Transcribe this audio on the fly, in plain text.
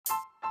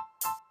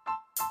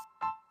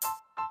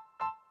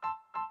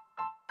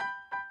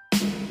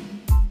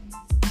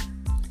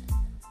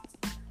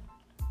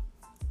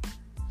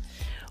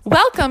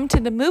Welcome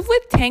to the Move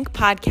with Tank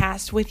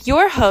podcast with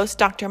your host,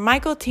 Dr.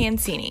 Michael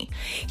Tansini.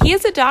 He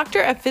is a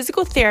doctor of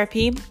physical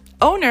therapy,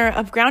 owner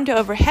of Ground to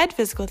Overhead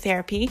Physical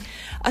Therapy,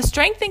 a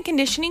strength and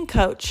conditioning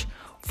coach,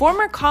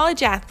 former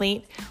college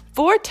athlete,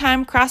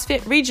 four-time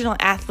CrossFit regional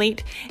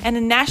athlete, and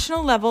a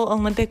national level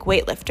Olympic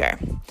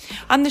weightlifter.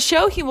 On the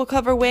show, he will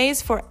cover ways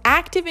for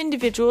active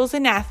individuals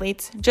and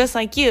athletes, just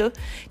like you,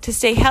 to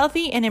stay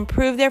healthy and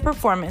improve their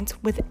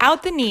performance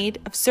without the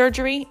need of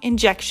surgery,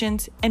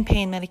 injections, and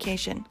pain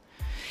medication.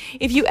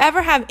 If you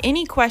ever have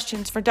any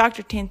questions for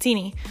Dr.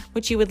 Tansini,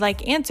 which you would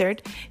like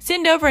answered,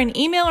 send over an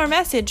email or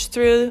message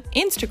through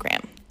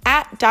Instagram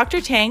at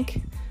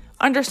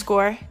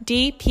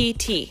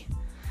drtank_DPT.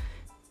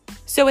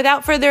 So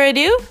without further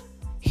ado,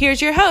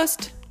 here's your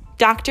host,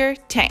 Dr.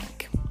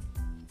 Tank.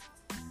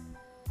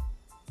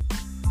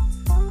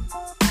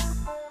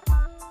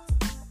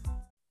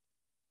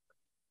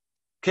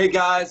 Okay,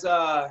 guys,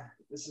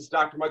 this is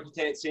Dr. Michael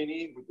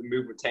Tansini with the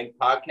Move with Tank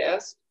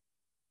podcast,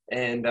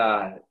 and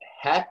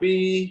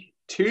happy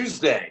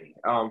Tuesday.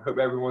 Hope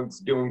everyone's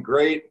doing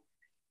great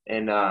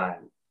and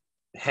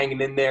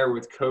hanging in there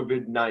with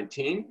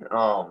COVID-19.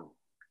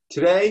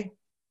 Today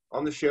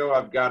on the show,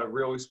 I've got a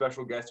really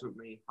special guest with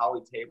me, Holly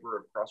Tabor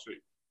of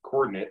CrossFit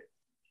Coordinate.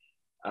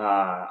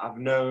 I've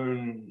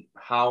known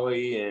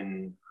Holly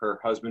and her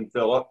husband,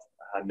 Philip,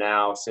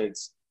 now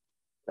since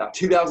about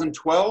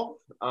 2012,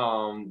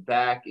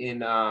 back in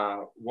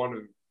one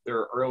of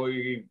their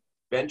early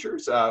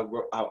ventures. I'm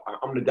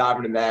going to dive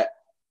into that,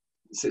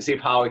 see if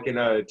Holly can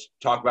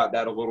talk about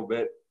that a little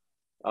bit.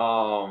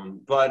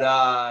 But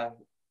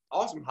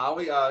awesome,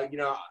 Holly.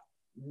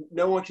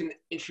 No one can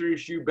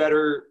introduce you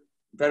better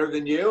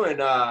than you.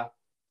 And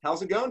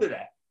how's it going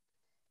today?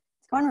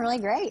 It's going really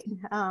great.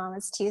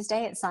 It's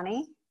Tuesday. It's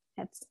sunny.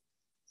 It's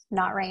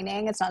not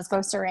raining. It's not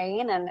supposed to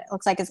rain, and it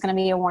looks like it's going to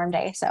be a warm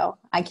day. So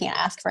I can't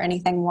ask for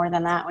anything more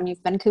than that when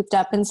you've been cooped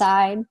up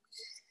inside.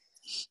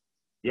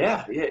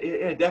 Yeah,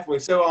 definitely.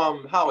 So,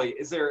 Holly,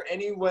 is there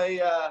any way,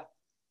 a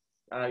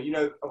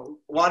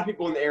lot of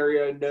people in the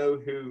area know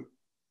who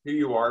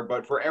you are,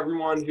 but for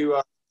everyone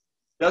who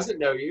doesn't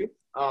know you,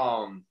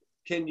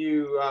 can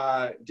you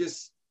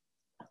just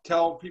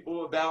tell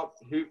people about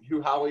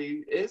who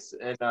Holly is?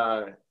 And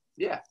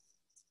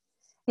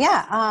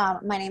My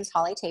name's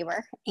Holly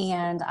Tabor,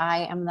 and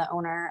I am the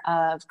owner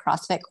of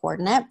CrossFit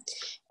Coordinate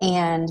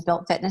and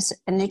Built Fitness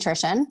and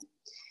Nutrition.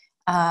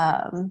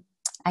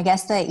 I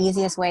guess the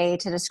easiest way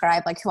to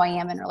describe who I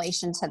am in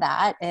relation to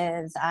that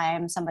is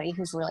I'm somebody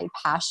who's really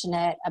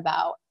passionate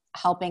about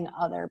helping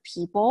other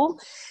people.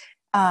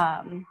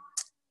 I'm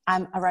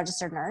a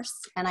registered nurse,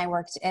 and I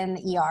worked in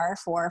the ER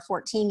for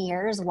 14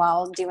 years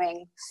while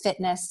doing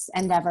fitness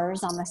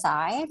endeavors on the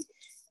side.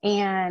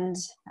 And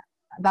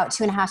about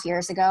 2.5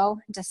 years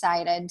ago,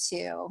 decided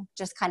to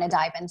just kind of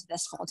dive into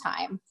this full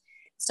time.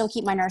 Still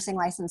keep my nursing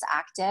license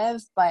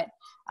active, but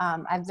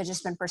I've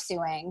just been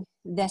pursuing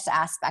this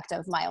aspect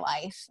of my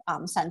life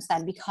since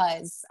then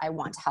because I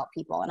want to help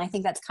people. And I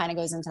think that kind of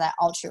goes into that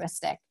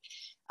altruistic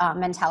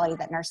mentality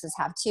that nurses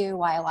have too,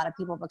 why a lot of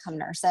people become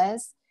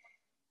nurses.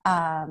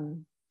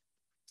 CrossFit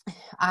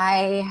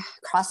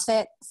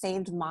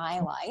saved my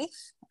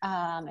life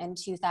in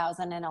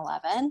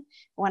 2011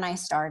 when I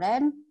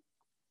started.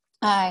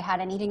 I had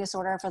an eating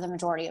disorder for the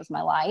majority of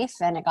my life,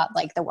 and it got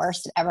the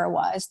worst it ever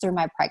was through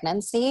my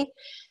pregnancy.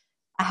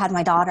 I had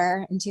my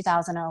daughter in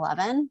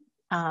 2011,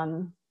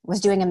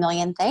 was doing a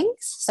million things.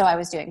 So I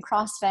was doing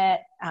CrossFit,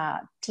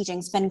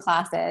 teaching spin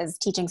classes,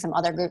 teaching some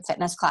other group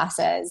fitness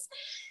classes,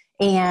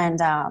 and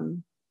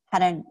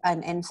had an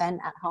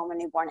infant at home, a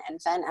newborn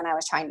infant, and I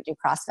was trying to do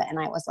CrossFit, and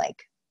I was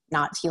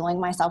not fueling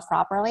myself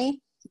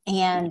properly.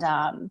 And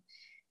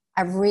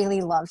I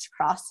really loved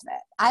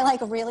CrossFit. I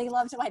really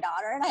loved my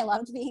daughter, and I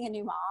loved being a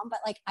new mom, but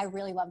I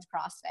really loved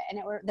CrossFit. And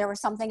there was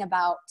something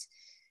about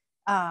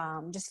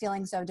just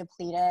feeling so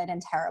depleted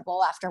and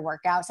terrible after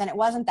workouts. And it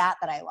wasn't that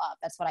I loved.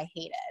 That's what I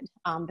hated.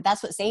 But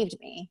that's what saved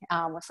me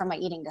from my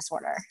eating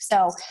disorder.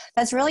 So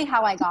that's really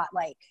how I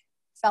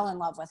fell in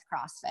love with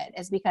CrossFit,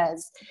 is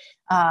because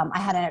I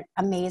had an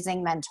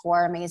amazing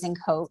mentor, amazing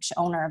coach,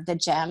 owner of the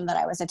gym that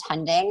I was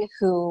attending,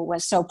 who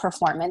was so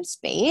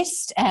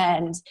performance-based,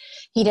 and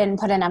he didn't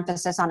put an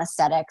emphasis on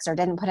aesthetics or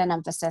didn't put an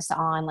emphasis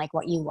on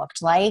what you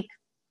looked like.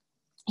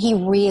 He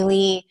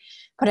really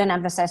put an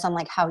emphasis on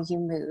how you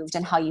moved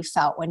and how you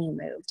felt when you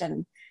moved,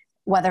 and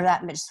whether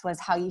that just was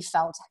how you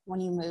felt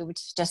when you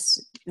moved,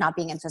 just not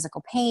being in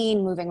physical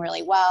pain, moving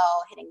really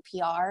well, hitting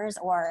PRs,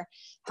 or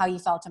how you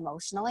felt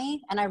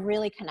emotionally. And I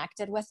really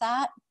connected with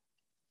that.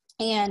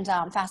 And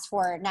fast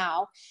forward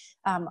now,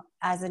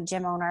 as a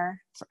gym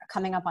owner,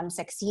 coming up on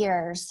 6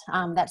 years,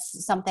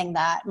 that's something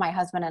that my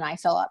husband and I,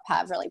 Philip,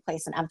 have really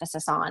placed an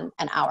emphasis on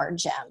in our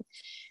gym.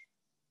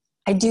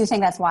 I do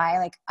think that's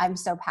why I'm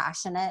so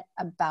passionate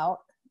about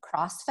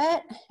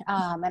CrossFit.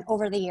 And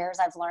over the years,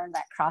 I've learned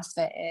that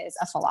CrossFit is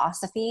a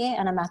philosophy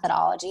and a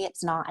methodology.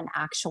 It's not an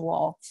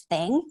actual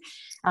thing.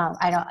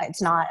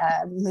 It's not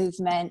a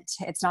movement.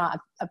 It's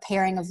not a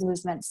pairing of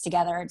movements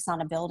together. It's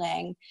not a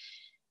building.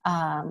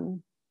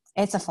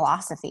 it's a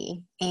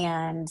philosophy,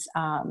 and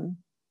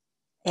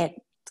it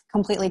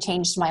completely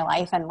changed my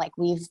life. And like,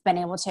 we've been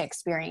able to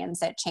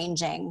experience it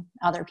changing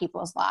other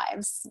people's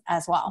lives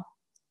as well.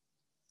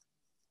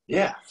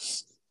 Yeah.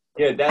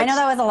 Yeah. I know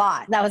that was a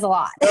lot. That was a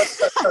lot. That's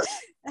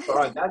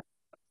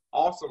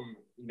awesome.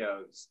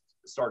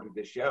 Start to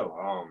this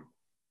show.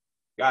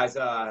 Guys,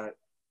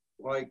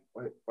 like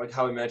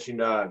how we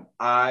mentioned,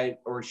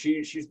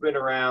 she's been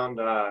around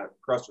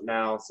CrossFit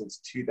now since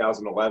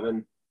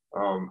 2011.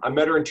 I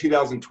met her in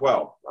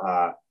 2012.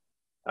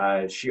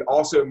 She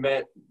also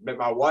met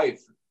my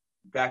wife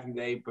back in the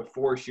day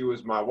before she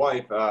was my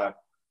wife.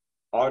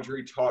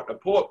 Audrey taught a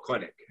pull-up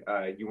clinic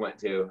you went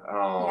to.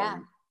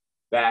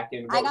 Back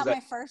in, I got my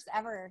first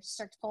ever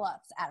strict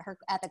pull-ups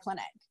at the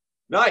clinic.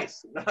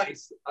 Nice.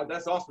 That's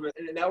awesome.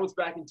 And that was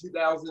back in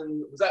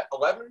 2000. Was that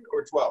 11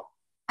 or 12?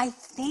 I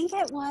think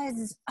it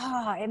was.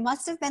 It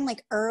must have been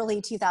like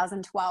early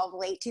 2012,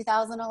 late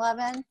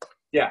 2011.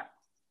 Yeah.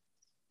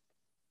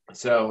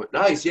 So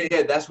nice.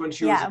 Yeah. That's when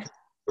she was at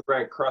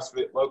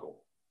CrossFit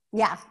Local.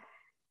 Yeah.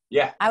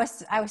 Yeah. I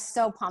was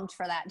so pumped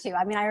for that too.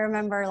 I mean, I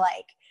remember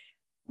like,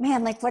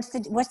 man, like what's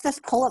this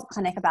pull-up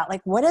clinic about?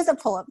 Like, what is a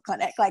pull-up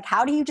clinic? Like,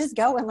 how do you just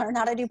go and learn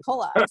how to do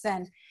pull-ups?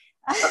 And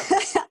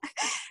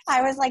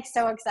I was like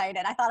so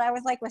excited. I thought I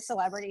was like with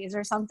celebrities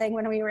or something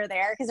when we were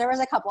there, because there was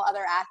a couple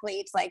other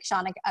athletes, like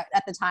Shauna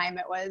at the time.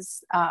 It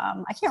was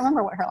I can't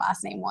remember what her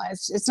last name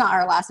was. It's not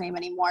her last name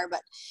anymore,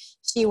 but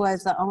she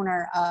was the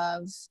owner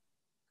of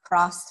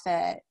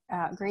CrossFit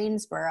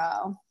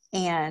Greensboro,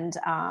 and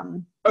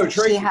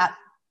Tracy. she had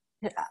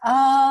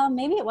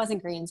maybe it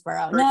wasn't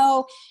Greensboro.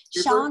 No,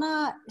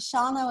 Shauna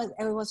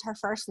was her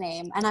first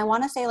name. And I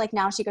want to say like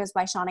now she goes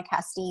by Shauna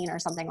Castine or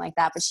something like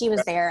that, but she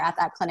was there at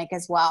that clinic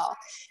as well.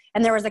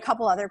 And there was a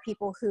couple other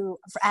people who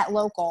at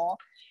Local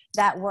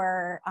that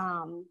were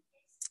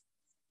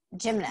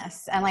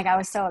gymnasts. And like, I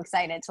was so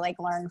excited to like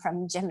learn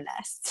from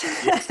gymnasts.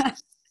 Yeah.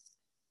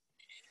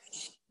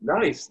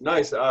 Nice.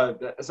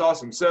 That's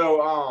awesome.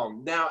 So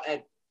now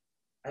at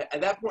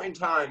that point in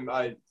time,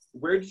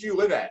 where did you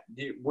live at?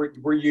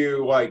 Were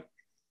you like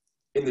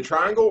in the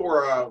Triangle,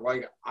 or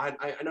like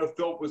I know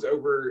Philip was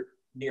over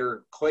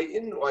near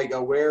Clayton, like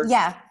where?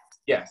 Yeah.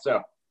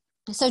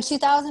 So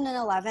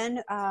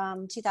 2011,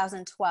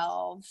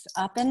 2012,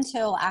 up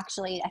until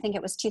actually I think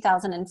it was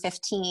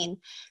 2015,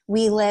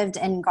 we lived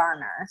in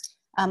Garner.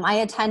 I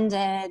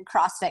attended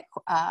CrossFit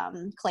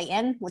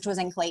Clayton, which was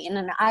in Clayton,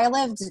 and I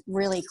lived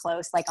really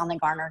close, like on the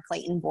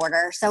Garner-Clayton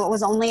border. So it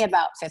was only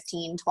about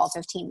 15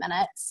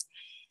 minutes.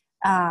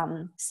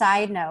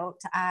 Side note,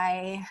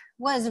 I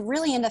was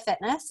really into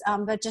fitness,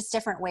 but just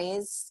different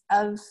ways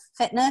of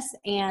fitness.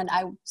 And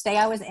I say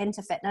I was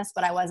into fitness,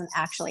 but I wasn't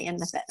actually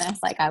into fitness.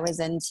 Like, I was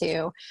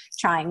into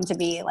trying to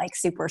be like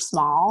super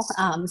small.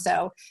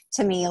 So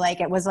to me,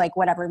 like, it was like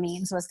whatever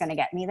means was going to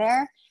get me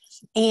there.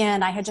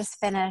 And I had just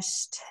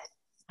finished,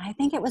 I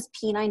think it was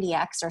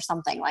P90X or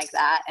something like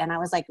that. And I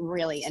was like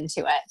really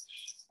into it.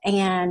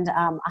 And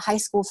a high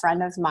school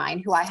friend of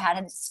mine who I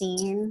hadn't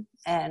seen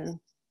in,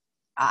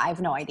 I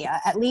have no idea,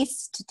 at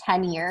least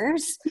 10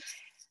 years,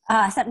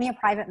 sent me a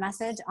private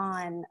message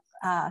on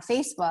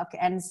Facebook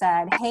and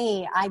said,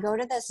 hey, I go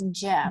to this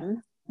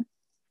gym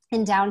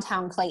in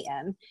downtown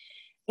Clayton,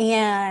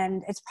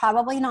 and it's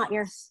probably not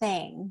your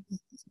thing,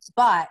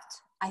 but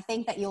I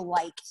think that you'll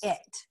like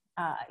it.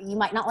 You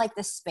might not like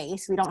the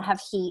space. We don't have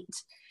heat.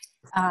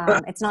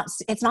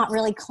 It's not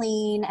really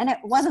clean. And it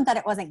wasn't that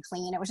it wasn't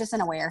clean. It was just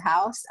in a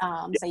warehouse.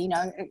 So,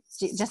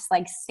 it's just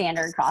like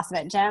standard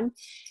CrossFit gym.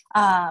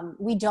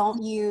 We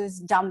don't use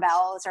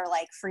dumbbells or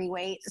like free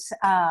weights.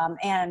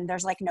 And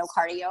there's like no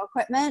cardio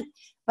equipment,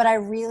 but I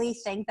really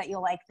think that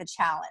you'll like the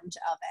challenge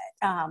of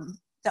it.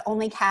 The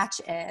only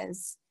catch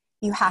is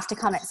you have to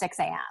come at 6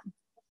 a.m.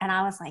 And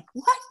I was like,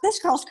 what? This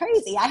girl's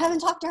crazy. I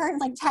haven't talked to her in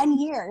like 10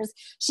 years.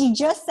 She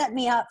just set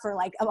me up for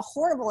like a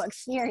horrible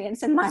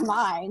experience in my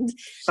mind.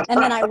 And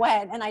then I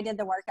went and I did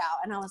the workout,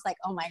 and I was like,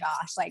 oh my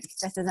gosh, like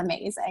this is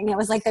amazing. It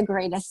was like the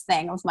greatest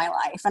thing of my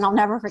life. And I'll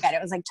never forget.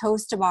 It was like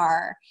toes to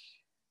bar,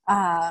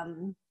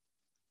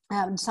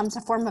 some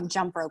form of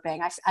jump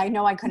roping. I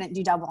know I couldn't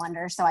do double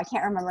unders, so I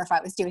can't remember if I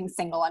was doing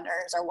single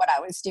unders or what I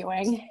was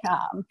doing.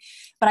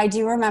 But I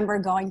do remember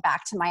going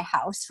back to my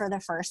house for the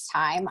first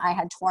time. I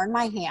had torn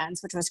my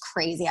hands, which was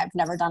crazy. I've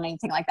never done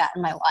anything like that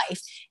in my life.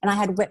 And I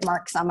had whip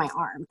marks on my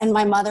arm. And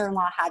my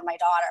mother-in-law had my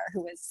daughter,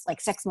 who was like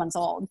 6 months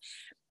old.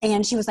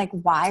 And she was like,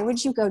 why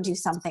would you go do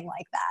something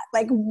like that?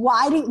 Like,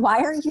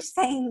 why are you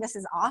saying this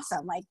is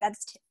awesome? Like, that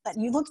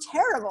you look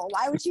terrible.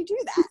 Why would you do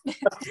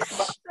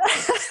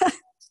that?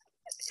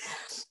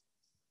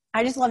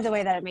 I just love the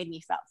way that it made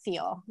me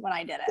feel when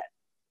I did it.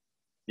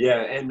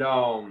 Yeah. And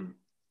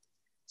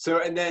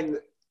and then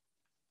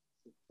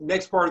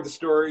next part of the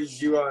story,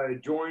 you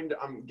joined,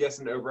 I'm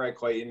guessing, over at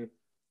Clayton.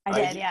 I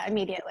did, yeah,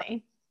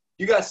 immediately.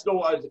 You guys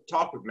still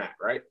talk with Matt,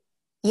 right?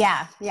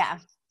 Yeah.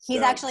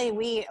 He's actually,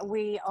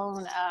 we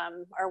own,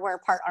 or we're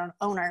part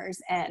owners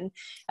in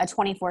a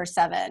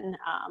 24/7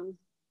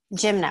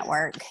 gym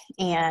network.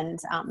 And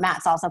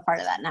Matt's also part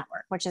of that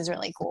network, which is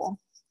really cool.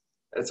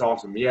 That's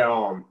awesome.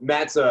 Yeah.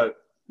 Matt's a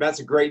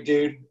great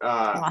dude.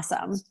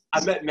 Awesome.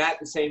 I met Matt at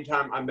the same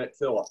time I met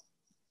Philip,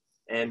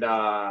 and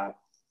I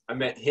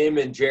met him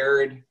and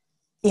Jared.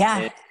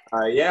 Yeah.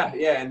 And,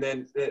 yeah. And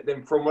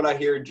then from what I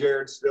hear,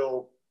 Jared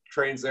still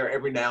trains there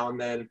every now and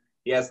then.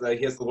 He has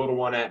the little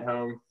one at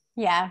home.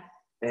 Yeah.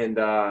 And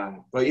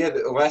but yeah,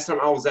 the last time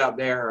I was out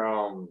there,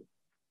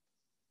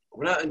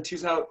 went out in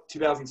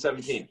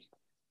 2017,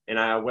 and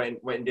I went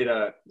and did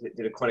a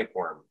clinic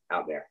for him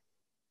out there.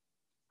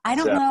 I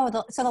don't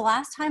know. So the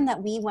last time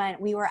that we went,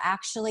 we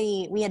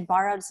had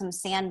borrowed some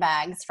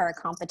sandbags for a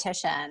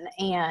competition,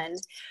 and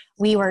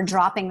we were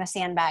dropping the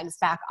sandbags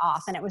back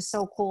off. And it was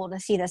so cool to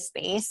see the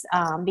space,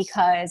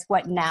 because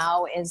what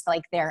now is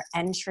like their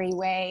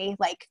entryway,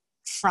 like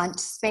front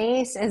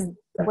space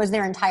was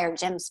their entire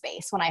gym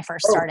space when I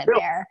first started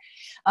there.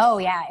 Oh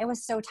yeah. It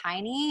was so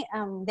tiny.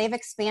 They've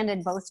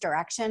expanded both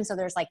directions. So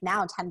there's like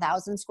now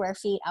 10,000 square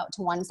feet out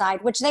to one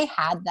side, which they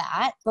had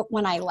that, but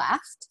when I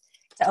left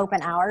to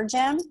open our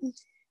gym,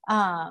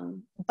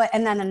 and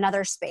then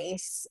another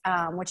space,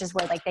 which is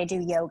where like they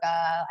do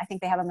yoga. I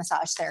think they have a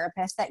massage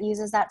therapist that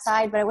uses that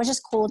side, but it was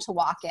just cool to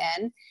walk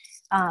in,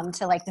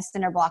 to like the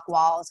cinder block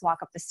walls, walk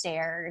up the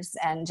stairs,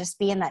 and just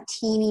be in that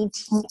teeny,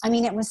 I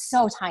mean, it was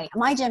so tiny.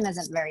 My gym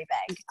isn't very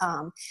big,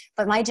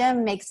 but my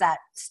gym makes that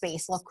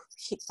space look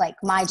like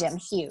my gym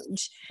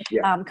huge,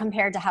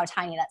 compared to how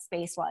tiny that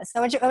space was.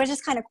 So it was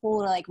just kind of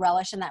cool to like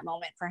relish in that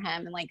moment for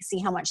him and like see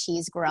how much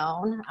he's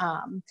grown.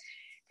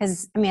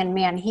 Because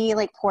man, he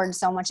like poured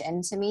so much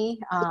into me,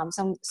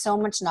 so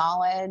much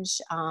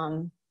knowledge,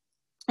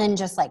 and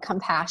just like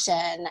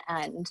compassion.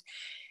 And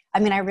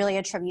I mean, I really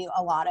attribute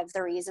a lot of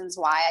the reasons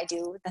why I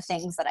do the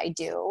things that I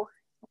do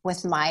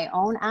with my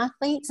own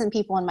athletes and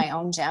people in my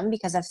own gym,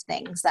 because of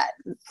things that,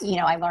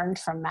 I learned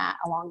from Matt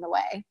along the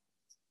way.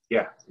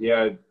 Yeah,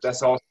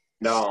 that's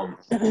awesome.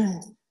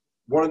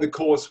 One of the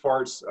coolest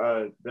parts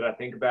that I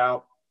think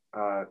about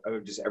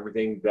of just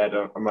everything that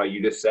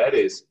you just said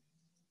is,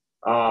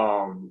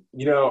 often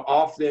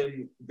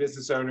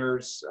business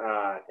owners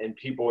and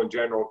people in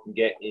general can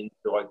get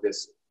into like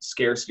this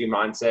scarcity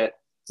mindset,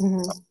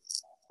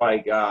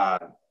 like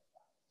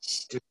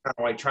just kind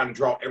of like trying to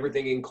draw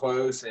everything in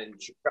close and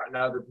shutting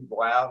other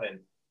people out. And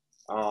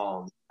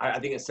I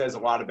think it says a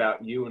lot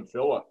about you and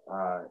Philip,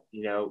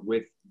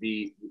 with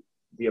the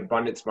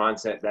abundance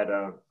mindset that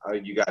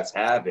you guys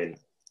have, and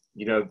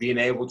being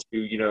able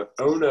to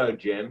own a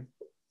gym,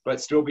 but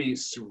still be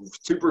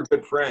super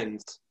good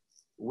friends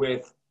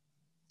with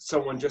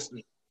someone just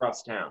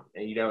across town,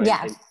 and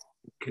and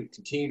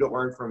continue to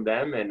learn from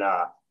them, and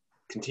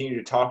continue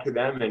to talk to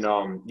them, and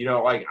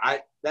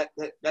that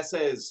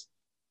says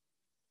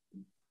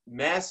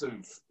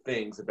massive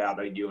things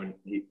about you and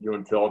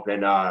Philip,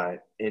 and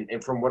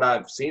from what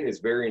I've seen is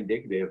very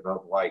indicative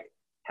of like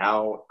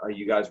how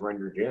you guys run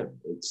your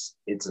gym.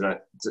 It's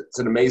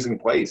an amazing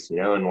place,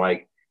 and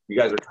like you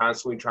guys are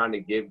constantly trying to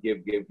give,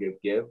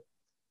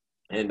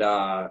 and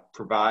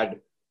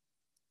provide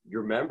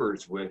your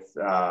members with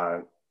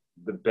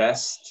the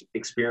best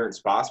experience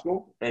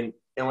possible, and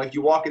like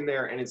you walk in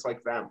there and it's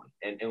like family,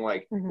 and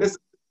like this is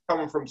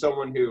coming from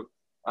someone who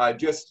for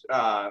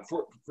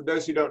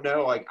those who don't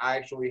know, like I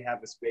actually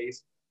have a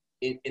space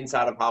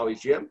inside of Holly's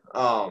gym,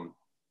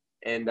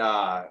 and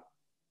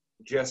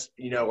just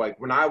like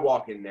when I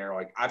walk in there,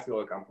 like I feel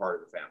like I'm part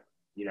of the family.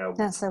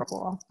 That's so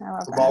cool. I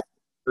love from that. all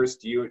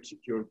first to you and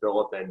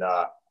Philip, and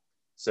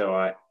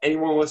so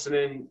anyone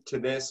listening to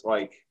this,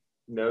 like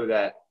know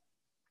that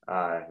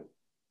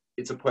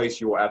it's a place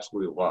you will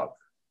absolutely love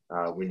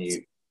when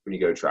you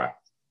go try.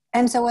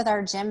 And so with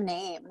our gym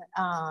name,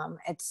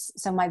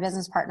 so my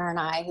business partner and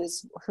I,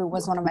 who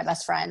was one of my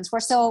best friends, we're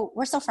still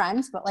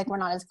friends, but like we're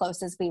not as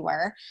close as we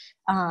were.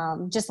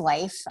 Just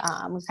life,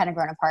 we've kind of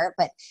grown apart.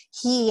 But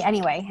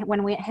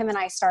when him and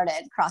I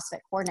started CrossFit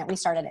Coordinate, we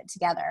started it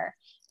together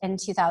in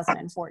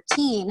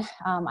 2014.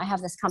 I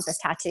have this compass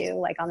tattoo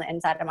like on the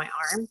inside of my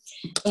arm,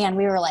 and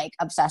we were like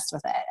obsessed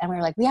with it. And we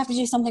were like, we have to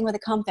do something with a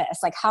compass,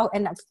 like how,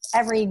 and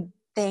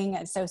everything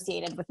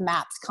associated with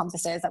maps,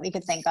 compasses that we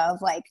could think of,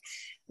 like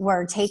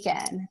were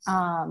taken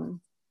by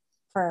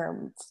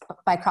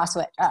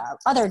CrossFit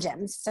other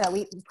gyms. So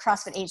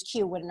CrossFit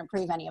HQ wouldn't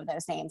approve any of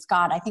those names.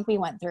 God, I think we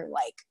went through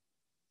like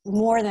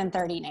more than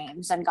 30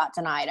 names and got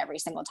denied every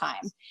single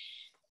time.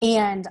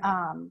 And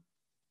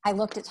I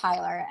looked at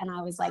Tyler and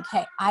I was like,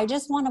 hey, I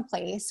just want a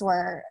place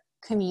where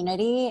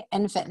community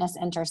and fitness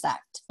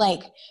intersect.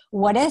 Like,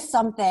 what is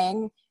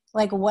something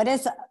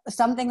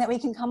that we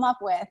can come up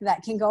with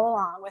that can go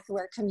along with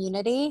where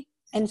community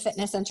and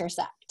fitness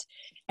intersect?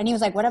 And he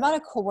was like, what about a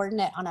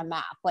coordinate on a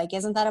map? Like,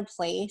 isn't that a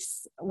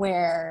place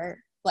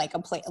where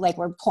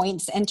where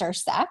points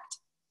intersect?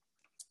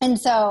 And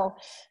so,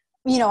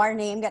 our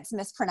name gets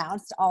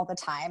mispronounced all the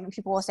time, and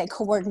people will say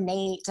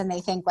coordinate and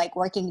they think like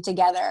working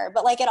together,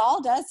 but like it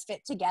all does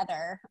fit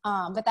together.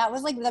 But that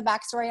was like the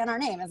backstory on our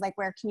name, is like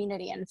where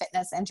community and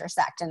fitness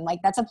intersect. And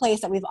like, that's a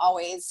place that we've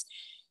always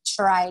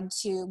tried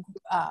to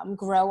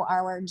grow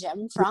our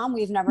gym from.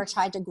 We've never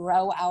tried to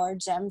grow our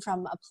gym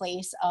from a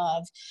place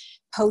of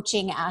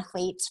poaching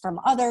athletes from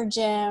other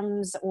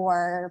gyms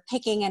or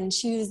picking and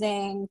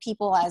choosing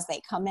people as they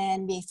come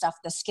in based off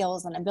the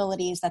skills and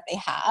abilities that they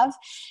have.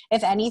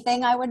 If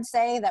anything, I would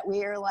say that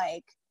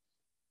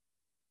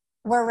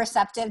we're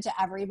receptive to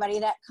everybody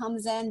that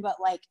comes in, but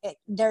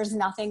there's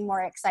nothing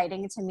more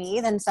exciting to me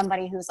than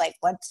somebody who's like,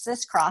 what's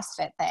this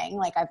CrossFit thing?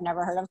 Like, I've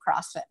never heard of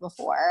CrossFit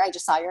before. I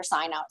just saw your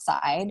sign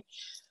outside.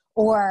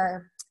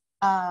 Or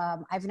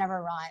I've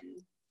never run,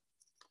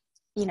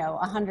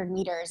 100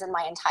 meters in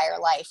my entire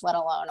life, let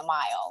alone a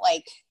mile.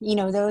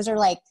 Those are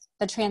like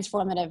the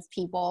transformative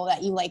people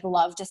that you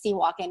love to see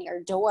walk in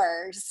your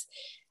doors.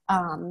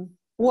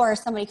 Or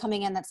somebody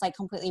coming in that's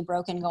completely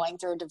broken, going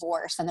through a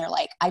divorce, and they're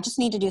like, I just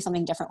need to do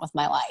something different with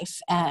my life.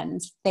 And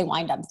they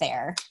wind up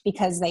there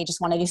because they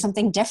just want to do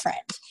something different.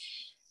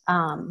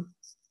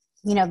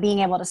 Being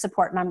able to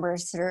support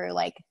members through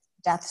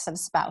deaths of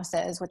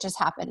spouses, which has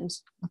happened,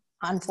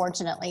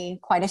 unfortunately,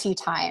 quite a few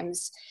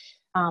times.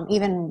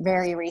 Even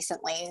very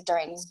recently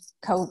during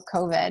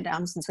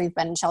COVID, since we've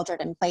been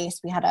sheltered in place,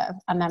 we had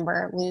a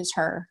member lose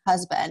her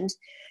husband.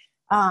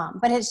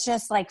 But it's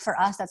just for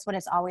us, that's what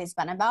it's always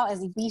been about, is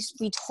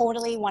we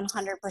totally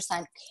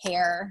 100%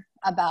 care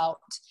about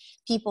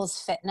people's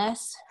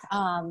fitness.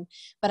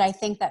 But I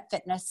think that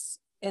fitness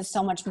is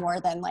so much more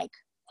than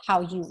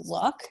how you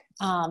look,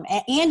 and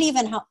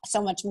even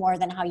so much more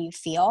than how you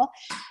feel.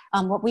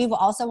 What we've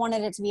also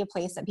wanted it to be a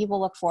place that people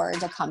look forward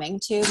to coming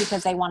to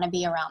because they want to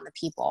be around the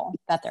people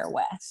that they're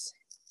with.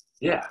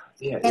 Yeah.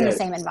 In the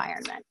same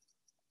environment.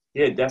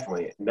 Yeah,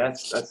 definitely.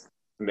 That's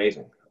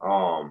amazing.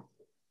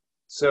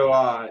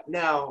 So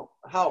now,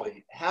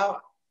 Holly, how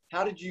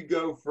did you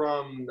go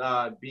from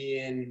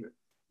being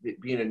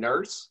a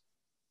nurse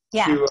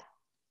to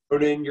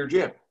owning your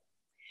gym?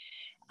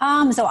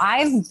 So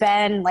I've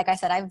been, like I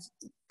said, I've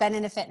been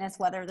into fitness,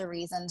 whether the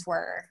reasons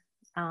were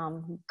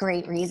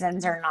great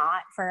reasons or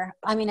not,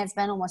 it's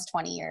been almost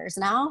 20 years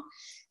now,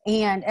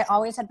 and it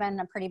always had been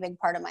a pretty big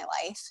part of my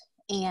life.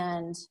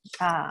 And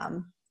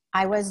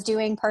I was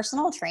doing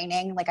personal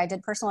training. I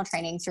did personal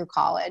training through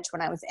college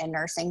when I was in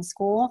nursing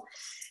school.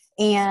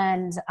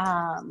 And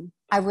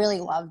I really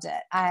loved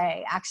it.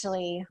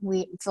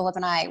 Philip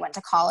and I went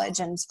to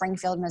college in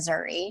Springfield,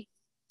 Missouri.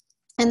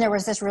 And there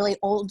was this really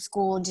old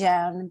school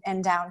gym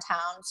in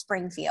downtown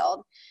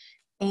Springfield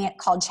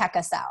called Check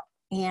Us Out.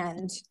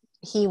 And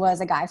he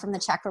was a guy from the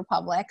Czech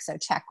Republic. So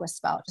Czech was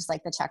spelled just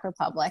like the Czech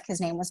Republic. His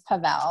name was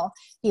Pavel.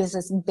 He was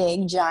this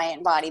big,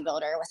 giant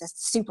bodybuilder with a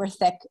super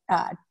thick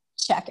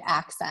Czech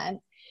accent.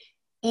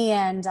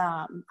 And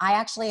I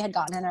actually had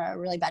gotten in a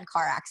really bad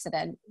car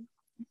accident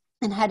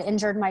and had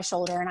injured my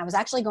shoulder. And I was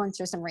actually going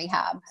through some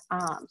rehab.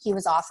 He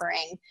was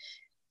offering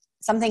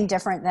something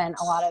different than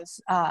a lot of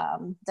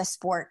the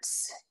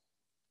sports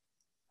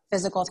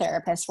physical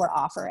therapists were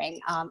offering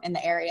in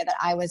the area that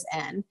I was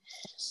in.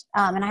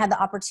 And I had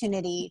the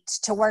opportunity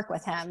to work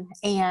with him.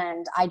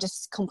 And I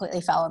just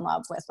completely fell in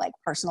love with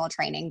personal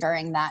training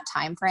during that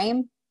time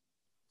frame.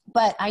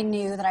 But I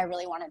knew that I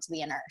really wanted to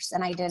be a nurse,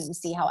 and I didn't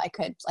see how I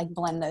could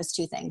blend those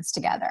two things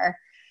together.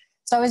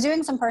 So I was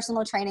doing some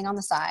personal training on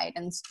the side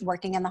and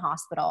working in the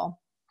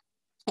hospital.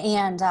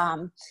 And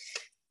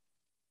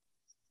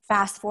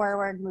fast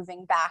forward,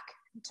 moving back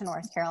to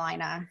North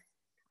Carolina,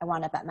 I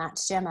wound up at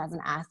Matt's Gym as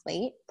an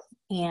athlete.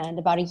 And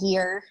about a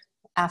year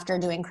after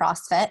doing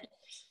CrossFit,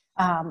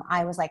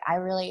 I was I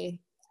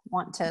really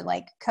want to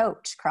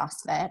coach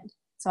CrossFit.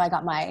 So I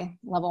got my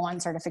level 1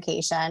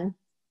 certification.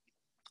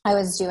 I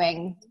was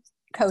doing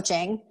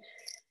coaching.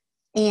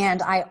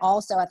 And I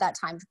also at that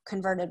time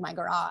converted my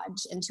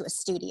garage into a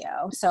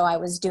studio. So I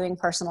was doing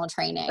personal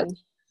training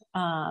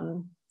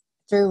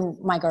through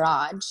my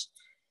garage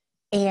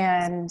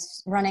and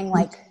running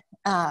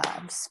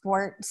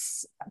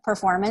sports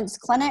performance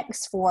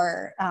clinics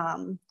for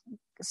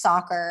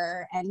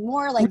soccer and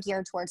more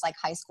geared towards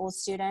high school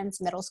students,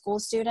 middle school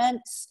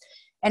students.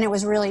 And it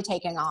was really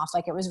taking off.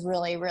 It was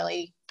really,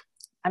 really,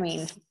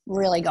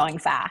 really going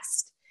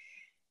fast.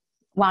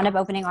 Wound up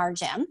opening our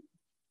gym.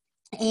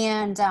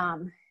 And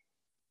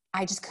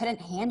I just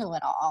couldn't handle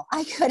it all.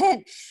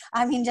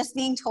 Just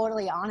being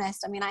totally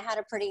honest, I had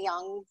a pretty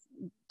young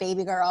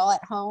baby girl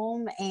at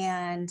home,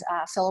 and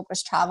Philip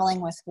was traveling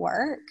with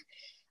work.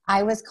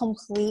 I was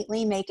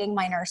completely making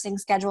my nursing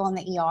schedule in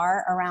the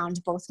ER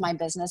around both my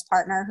business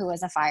partner, who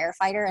was a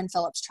firefighter, and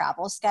Philip's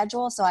travel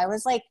schedule. So I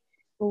was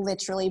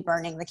literally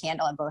burning the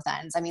candle at both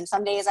ends.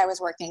 Some days I was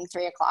working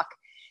 3 o'clock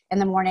in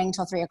the morning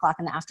till 3 o'clock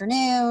in the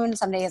afternoon.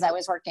 Some days I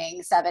was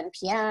working 7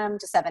 p.m.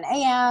 to 7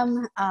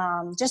 a.m.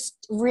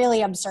 Just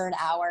really absurd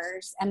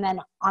hours. And then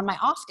on my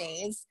off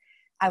days,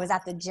 I was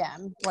at the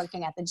gym,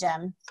 working at the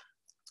gym.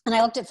 And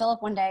I looked at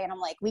Philip one day and I'm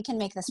like, we can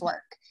make this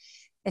work.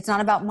 It's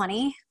not about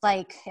money.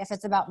 If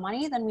it's about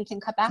money, then we can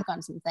cut back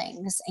on some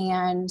things.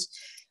 And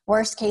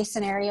worst case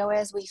scenario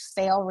is we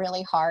fail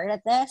really hard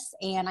at this,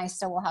 and I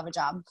still will have a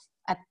job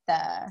at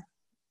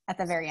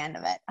the very end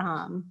of it.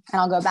 And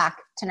I'll go back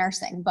to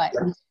nursing. But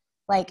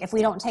like, if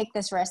we don't take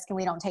this risk and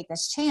we don't take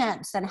this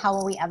chance, then how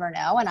will we ever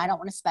know? And I don't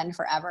want to spend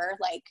forever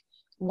like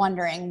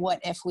wondering what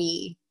if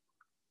we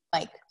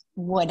like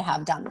would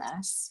have done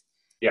this.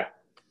 Yeah.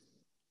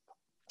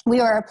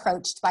 We were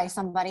approached by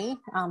somebody.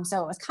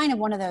 So it was kind of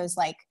one of those,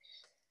 like,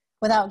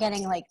 without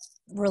getting like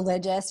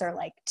religious or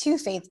like too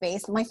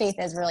faith-based, my faith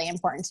is really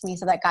important to me.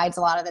 So that guides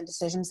a lot of the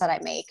decisions that I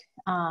make.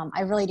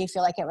 I really do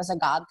feel like it was a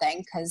God thing,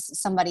 because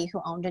somebody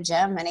who owned a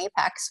gym in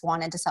Apex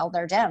wanted to sell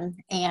their gym,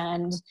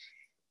 and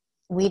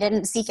we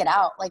didn't seek it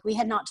out. Like, we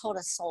had not told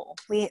a soul.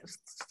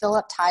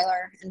 Philip,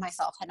 Tyler, and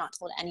myself had not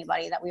told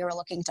anybody that we were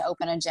looking to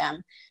open a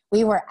gym.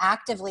 We were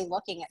actively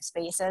looking at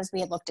spaces.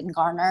 We had looked in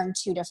Garner in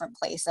 2 different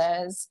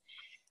places.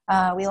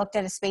 We looked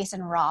at a space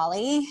in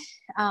Raleigh,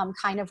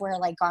 kind of where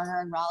like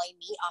Garner and Raleigh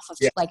meet off of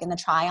like in the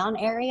Tryon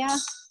area.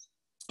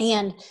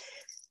 And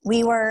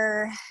we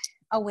were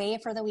away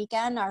for the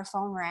weekend. Our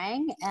phone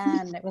rang,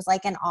 and it was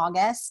like in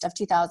August of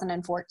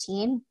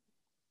 2014.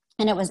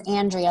 And it was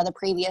Andrea, the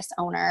previous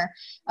owner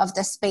of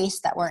the space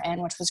that we're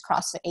in, which was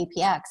CrossFit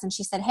APX. And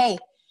she said, hey,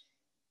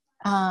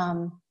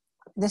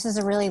 this is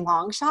a really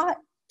long shot,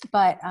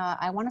 but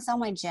I want to sell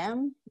my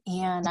gym,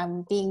 and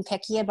I'm being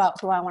picky about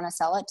who I want to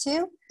sell it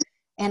to.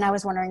 And I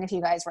was wondering if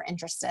you guys were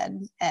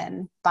interested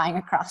in buying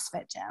a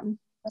CrossFit gym.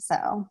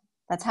 So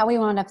that's how we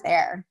wound up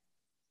there.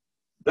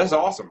 That's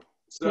awesome.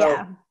 So,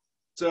 yeah.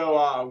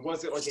 So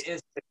was it like an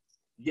instant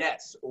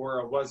yes,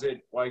 or was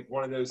it like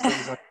one of those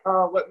things like,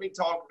 oh, let me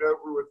talk it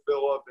over with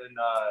Philip and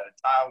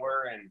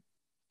Tyler, and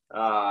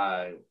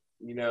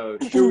you know,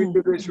 should we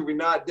do this? Should we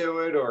not do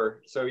it?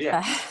 Or so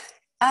yeah.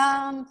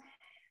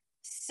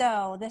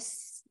 So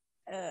this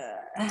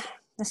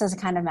is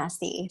kind of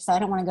messy, so I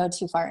don't want to go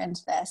too far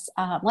into this.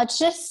 Let's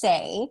just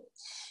say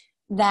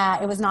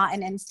that it was not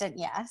an instant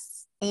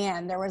yes,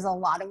 and there was a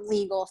lot of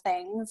legal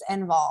things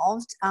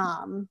involved.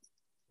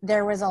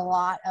 There was a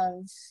lot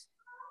of,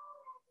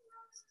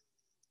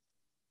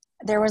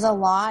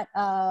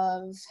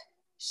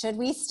 should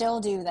we still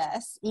do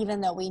this, even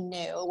though we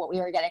knew what we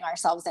were getting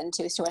ourselves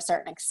into to a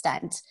certain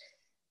extent.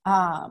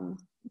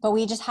 But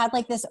we just had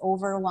like this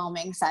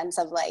overwhelming sense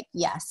of like,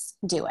 yes,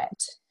 do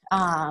it.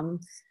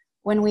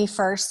 When we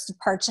first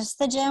purchased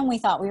the gym, we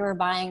thought we were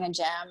buying a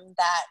gym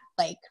that,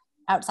 like,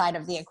 outside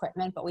of the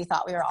equipment, but we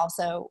thought we were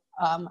also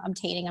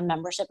obtaining a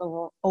membership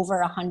of over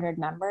 100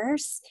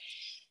 members.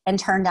 And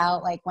turned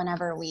out, like,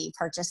 whenever we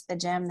purchased the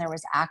gym, there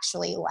was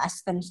actually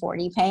less than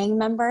 40 paying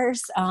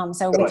members.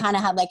 So we kind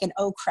of had like an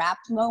oh crap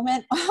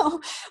moment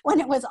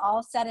when it was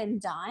all said and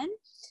done.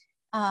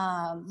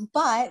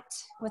 But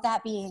with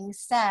that being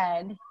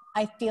said,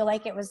 I feel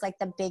like it was like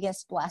the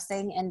biggest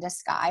blessing in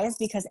disguise,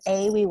 because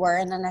we were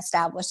in an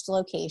established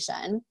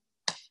location,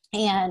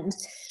 and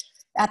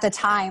at the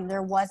time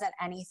there wasn't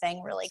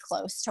anything really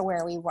close to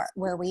where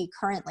we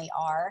currently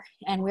are.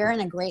 And we're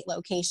in a great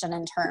location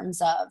in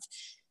terms of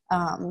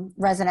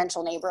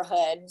residential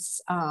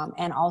neighborhoods,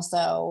 and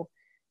also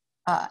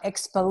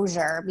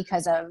exposure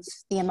because of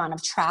the amount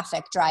of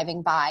traffic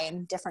driving by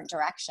in different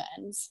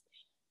directions.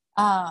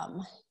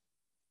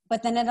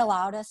 But then it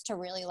allowed us to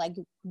really like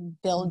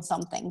build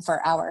something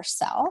for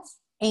ourselves.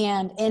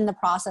 And in the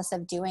process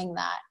of doing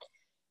that,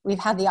 we've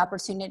had the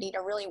opportunity to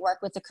really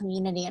work with the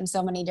community in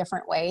so many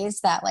different ways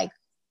that, like,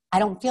 I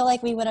don't feel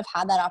like we would have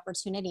had that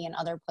opportunity in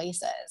other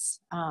places.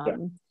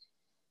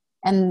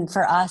 And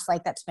for us,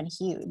 like, that's been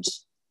huge.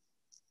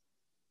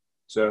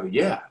 So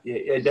yeah,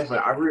 definitely.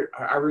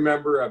 I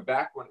remember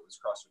back when it was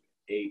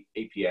CrossFit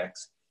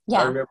APX.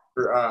 Yeah. I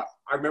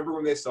remember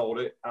when they sold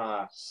it.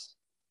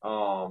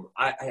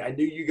 I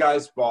knew you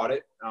guys bought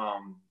it,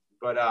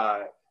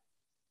 but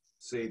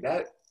see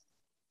that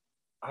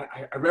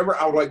I remember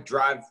I would like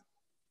drive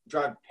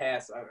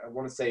past. I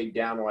want to say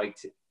down like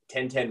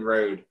 1010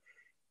 Road,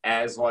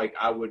 as like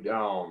I would.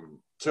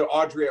 So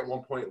Audrey at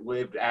one point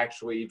lived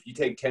actually. If you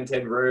take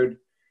 1010 Road,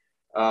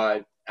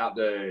 out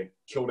to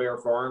Kildare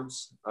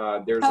Farms,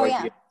 there's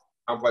the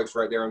complex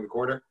right there on the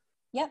corner.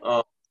 Yep.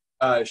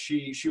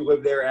 She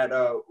lived there at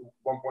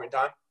one point in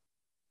time.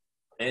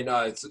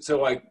 And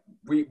so like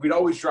we'd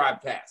always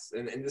drive past,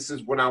 and this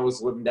is when I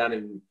was living down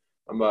in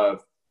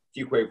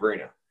Fuquay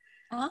Varina.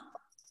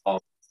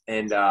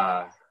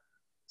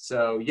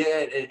 So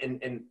yeah,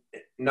 and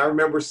I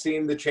remember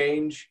seeing the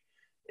change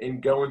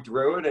and going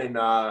through it, and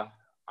I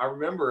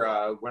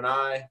remember when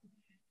I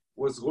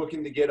was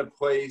looking to get a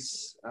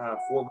place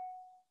for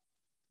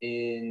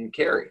in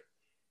Cary.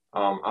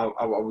 I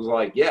was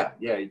like, yeah,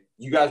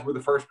 you guys were the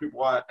first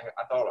people I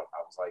thought of.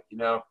 I was like, you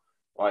know,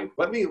 like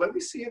let me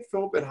see if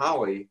Philip and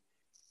Holly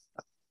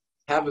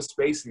have a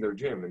space in their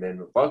gym, and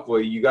then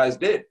luckily you guys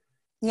did.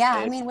 Yeah,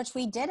 I mean, which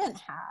we didn't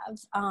have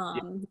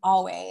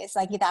always.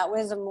 Like, that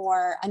was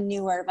a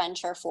newer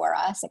venture for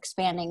us,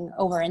 expanding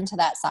over into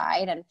that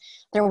side. And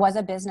there was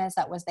a business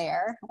that was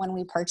there when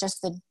we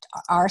purchased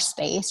our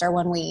space, or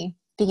when we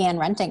began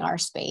renting our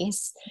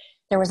space.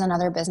 There was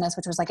another business,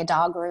 which was like a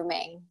dog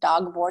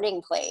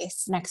boarding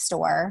place next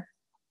door.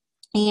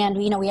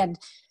 And, you know, we had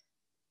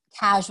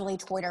casually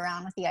toyed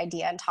around with the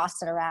idea and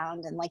tossed it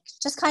around, and like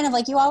just kind of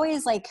like you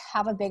always like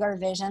have a bigger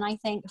vision, I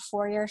think,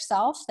 for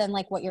yourself than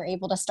like what you're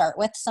able to start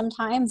with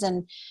sometimes.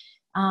 And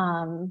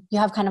you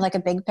have kind of like a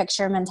big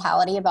picture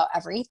mentality about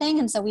everything.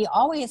 And so we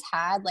always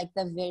had like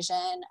the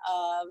vision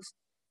of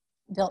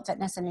Built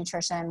Fitness and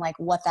Nutrition, like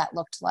what that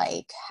looked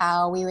like,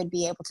 how we would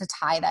be able to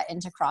tie that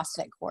into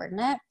CrossFit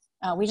Coordinate.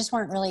 We just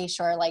weren't really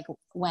sure like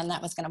when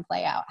that was going to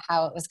play out,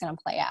 how it was going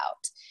to play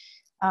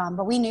out.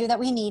 But we knew that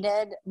we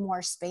needed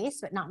more space,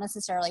 but not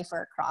necessarily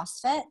for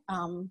CrossFit,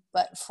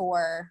 but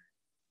for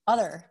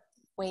other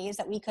ways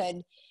that we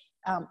could,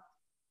 I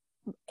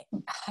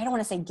don't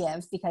want to say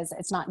give because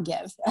it's not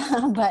give,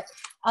 but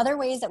other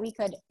ways that we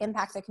could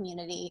impact the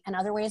community and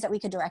other ways that we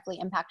could directly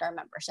impact our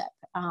membership,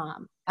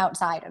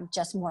 outside of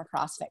just more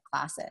CrossFit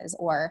classes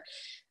or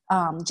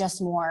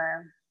just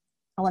more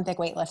Olympic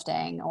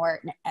weightlifting,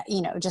 or,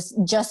 you know, just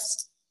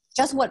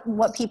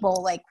what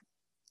people like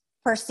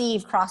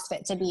perceive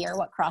CrossFit to be, or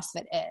what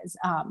CrossFit is.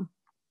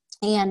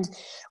 And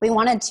we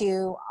wanted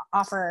to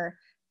offer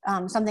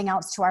something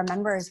else to our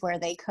members where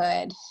they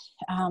could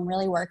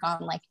really work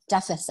on like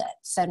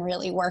deficits and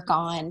really work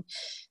on,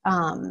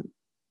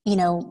 you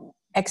know,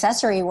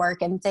 accessory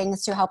work and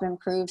things to help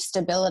improve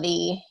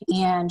stability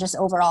and just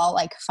overall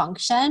like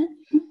function,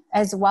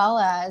 as well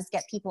as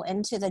get people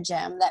into the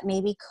gym that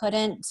maybe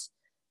couldn't,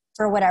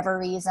 for whatever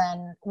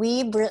reason.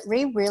 We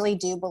really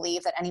do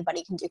believe that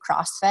anybody can do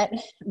CrossFit,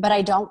 but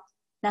I don't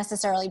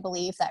necessarily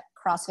believe that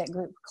CrossFit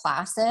group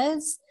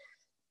classes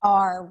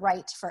are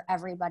right for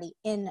everybody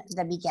in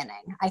the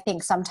beginning. I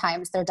think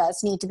sometimes there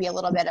does need to be a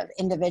little bit of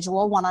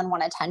individual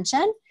one-on-one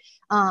attention,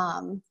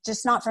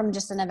 just not from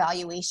just an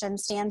evaluation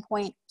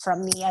standpoint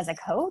from me as a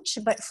coach,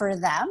 but for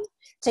them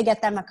to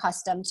get them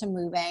accustomed to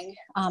moving,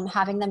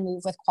 having them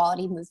move with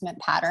quality movement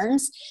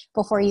patterns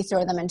before you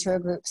throw them into a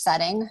group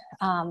setting,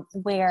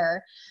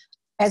 where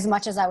as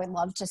much as I would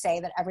love to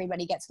say that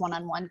everybody gets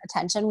one-on-one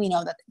attention, we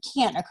know that it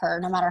can't occur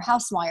no matter how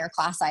small your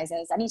class size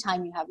is.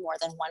 Anytime you have more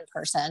than one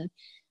person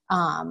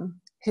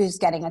who's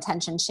getting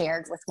attention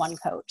shared with one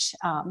coach,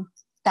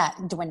 that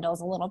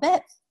dwindles a little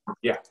bit.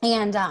 Yeah.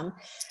 And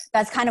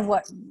that's kind of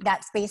what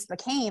that space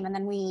became. And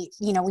then we,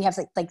 you know, we have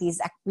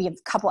we have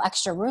a couple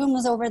extra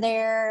rooms over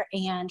there.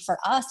 And for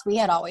us, we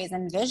had always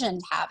envisioned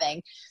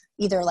having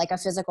either like a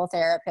physical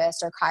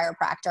therapist or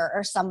chiropractor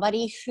or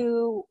somebody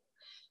who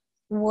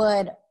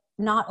would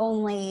not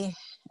only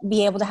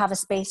be able to have a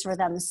space for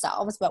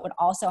themselves, but would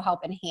also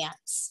help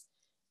enhance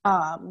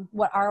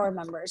what our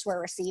members were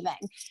receiving.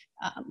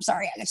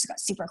 Sorry, I just got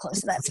super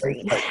close to that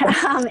screen.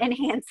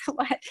 Enhance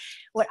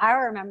what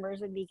our members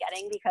would be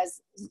getting,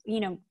 because, you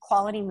know,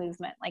 quality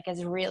movement like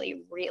is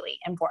really, really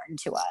important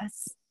to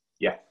us.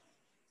 Yeah.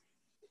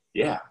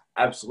 Yeah,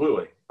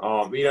 absolutely.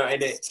 You know,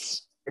 and it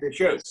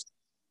shows.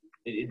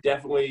 It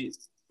definitely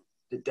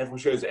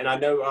shows. And I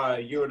know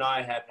you and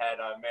I have had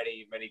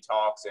many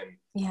talks, and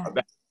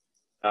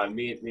about,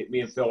 me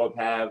and Philip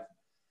have,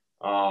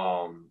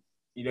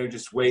 you know,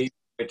 just ways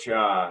which, you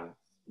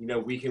know,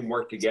 we can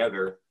work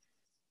together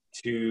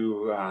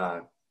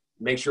to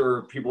make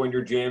sure people in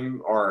your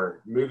gym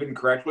are moving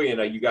correctly.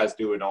 And you guys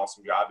do an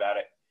awesome job at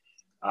it.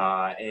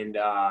 And,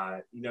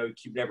 you know,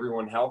 keeping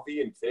everyone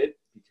healthy and fit,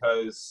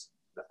 because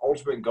the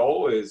ultimate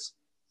goal is,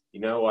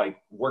 you know, like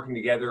working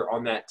together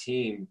on that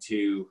team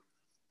to,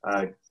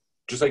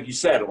 just like you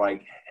said,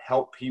 like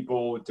help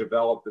people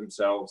develop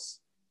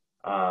themselves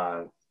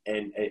and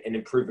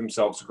improve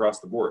themselves across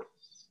the board.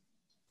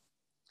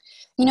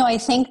 You know, I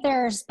think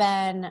there's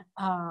been,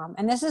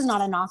 and this is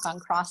not a knock on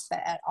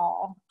CrossFit at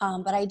all,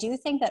 but I do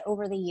think that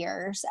over the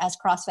years, as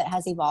CrossFit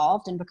has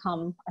evolved and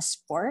become a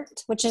sport,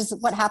 which is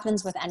what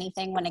happens with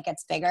anything when it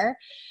gets bigger,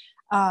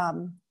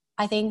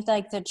 I think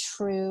like the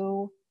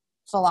true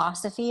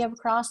philosophy of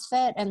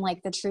CrossFit and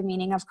like the true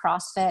meaning of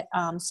CrossFit,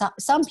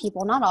 some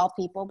people, not all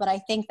people, but I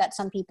think that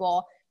some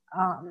people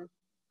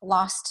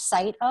lost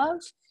sight of.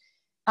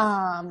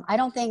 I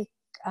don't think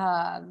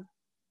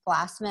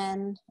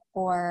Glassman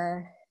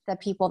or the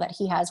people that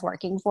he has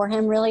working for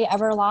him really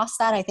ever lost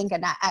that. I think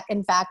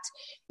in fact,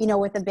 you know,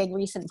 with the big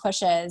recent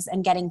pushes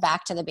and getting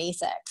back to the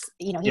basics,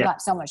 you know, he got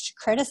so much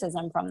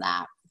criticism from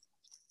that.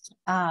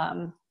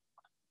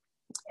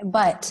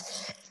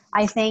 But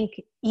I think,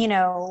 you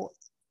know,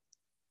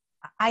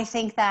 I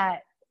think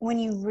that when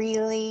you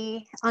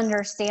really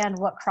understand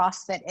what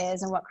CrossFit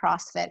is and what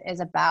CrossFit is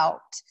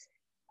about,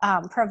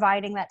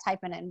 providing that type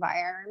of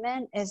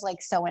environment is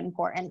like so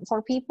important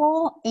for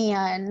people.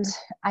 And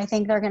I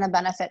think they're going to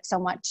benefit so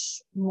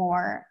much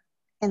more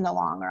in the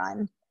long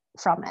run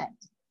from it.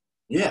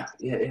 Yeah,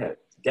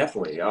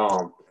 definitely.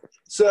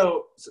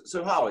 So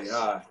Holly,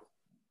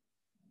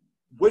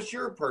 what's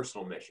your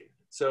personal mission?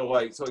 So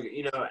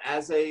you know,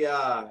 as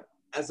a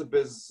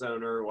business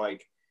owner,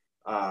 like,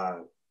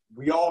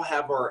 we all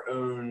have our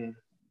own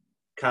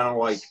kind of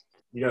like,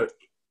 you know,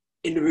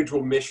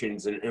 individual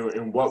missions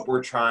and what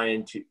we're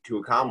trying to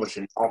accomplish.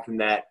 And often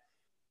that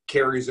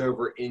carries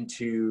over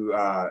into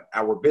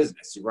our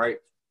business, right?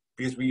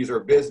 Because we use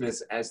our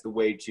business as the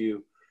way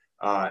to,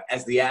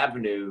 as the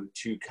avenue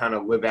to kind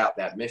of live out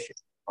that mission.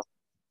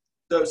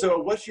 So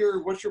what's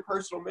your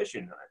personal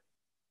mission?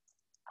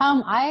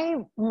 I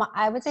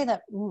would say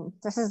that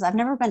I've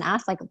never been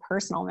asked like a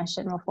personal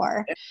mission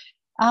before.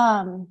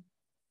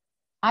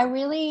 I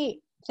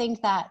really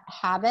think that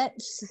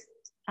habits,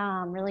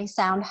 really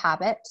sound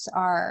habits,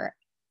 are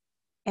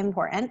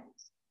important.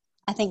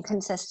 I think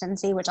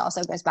consistency, which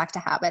also goes back to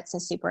habits,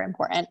 is super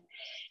important.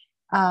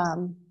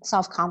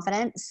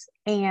 Self-confidence,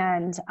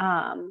 and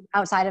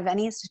outside of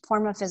any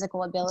form of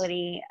physical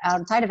ability,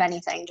 outside of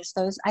anything, just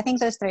those, I think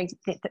those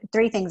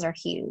three things are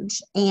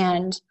huge.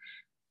 And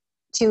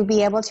to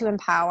be able to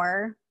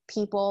empower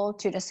people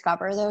to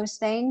discover those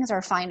things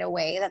or find a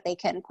way that they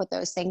can put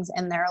those things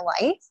in their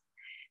life,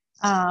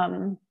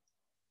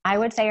 I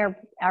would say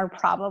are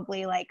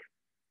probably like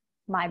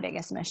my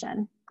biggest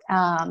mission,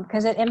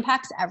 because it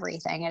impacts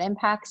everything. It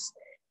impacts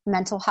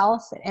mental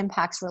health, it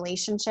impacts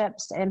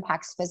relationships, it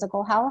impacts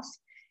physical health,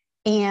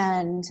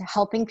 and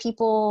helping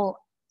people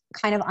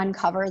kind of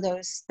uncover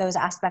those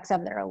aspects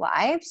of their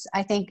lives,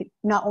 I think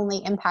not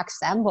only impacts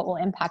them, but will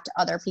impact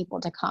other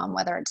people to come,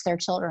 whether it's their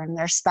children,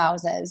 their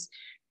spouses,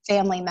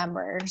 family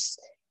members.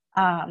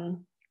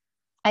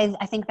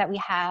 I think that we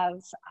have,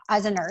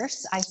 as a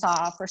nurse, I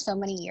saw for so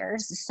many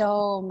years,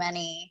 so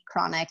many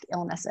chronic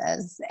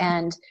illnesses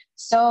and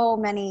so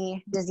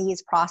many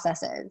disease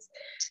processes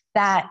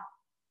that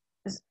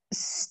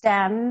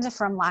stemmed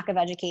from lack of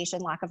education,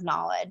 lack of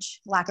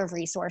knowledge, lack of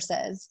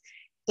resources.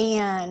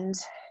 And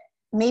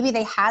maybe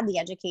they had the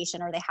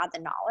education or they had the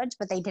knowledge,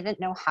 but they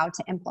didn't know how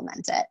to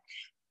implement it.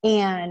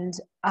 And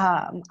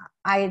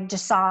I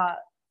just saw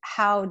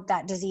how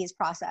that disease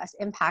process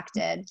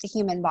impacted the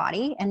human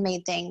body and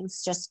made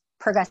things just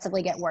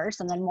progressively get worse.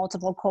 And then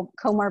multiple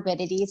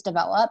comorbidities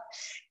develop,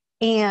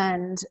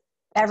 and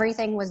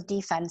everything was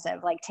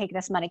defensive, like take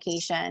this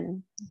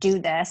medication, do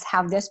this,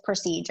 have this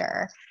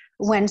procedure,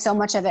 when so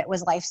much of it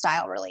was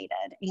lifestyle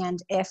related.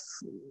 And if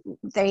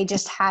they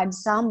just had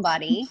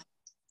somebody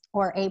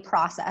or a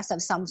process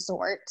of some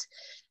sort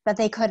that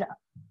they could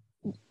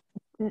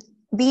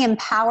be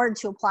empowered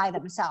to apply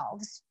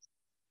themselves,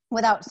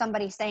 without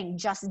somebody saying,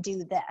 just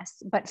do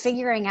this, but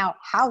figuring out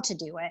how to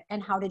do it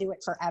and how to do it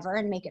forever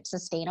and make it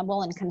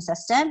sustainable and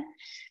consistent.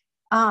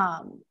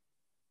 I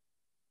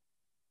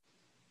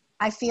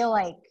feel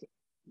like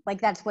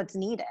that's what's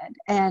needed.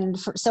 And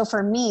so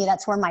for me,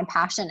 that's where my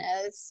passion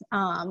is,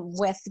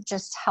 with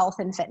just health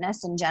and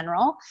fitness in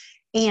general.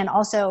 And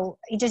also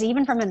just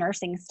even from a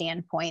nursing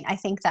standpoint, I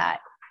think that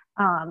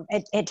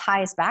it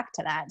ties back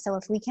to that. So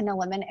if we can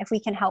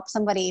help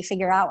somebody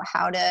figure out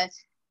how to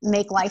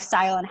make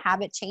lifestyle and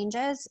habit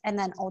changes, and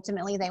then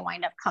ultimately they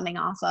wind up coming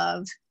off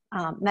of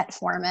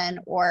metformin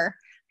or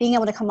being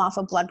able to come off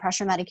of blood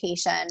pressure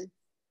medication,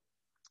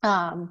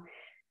 then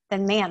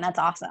man, that's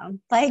awesome.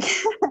 Like,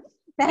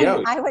 then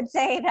yeah. I would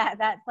say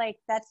that's like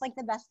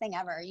the best thing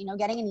ever. You know,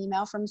 getting an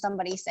email from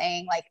somebody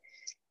saying like,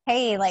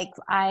 hey, like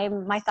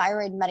my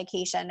thyroid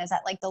medication is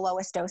at like the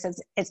lowest dose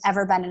it's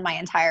ever been in my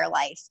entire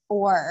life,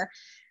 or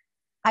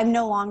I'm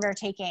no longer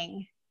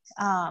taking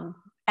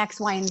X,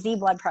 Y, and Z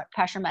blood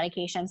pressure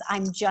medications.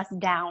 I'm just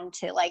down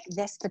to like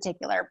this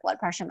particular blood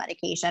pressure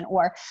medication,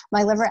 or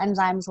my liver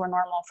enzymes were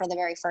normal for the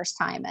very first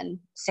time in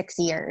 6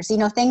 years. You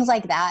know, things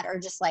like that are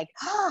just like,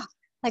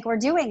 like we're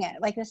doing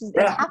it. Like this is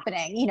it's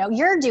happening. You know,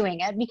 you're doing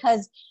it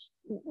because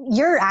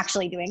you're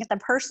actually doing it. The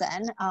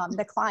person,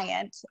 the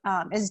client,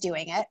 is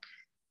doing it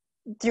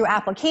through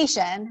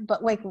application,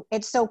 but like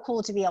it's so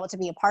cool to be able to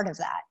be a part of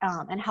that,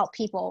 and help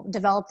people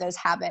develop those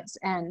habits.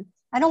 And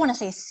I don't want to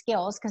say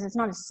skills because it's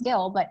not a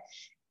skill, but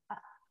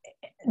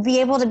be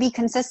able to be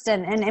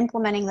consistent in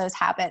implementing those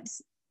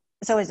habits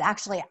so it's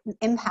actually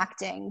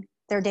impacting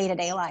their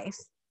day-to-day life.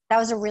 That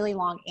was a really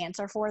long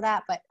answer for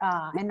that, but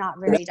and not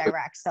very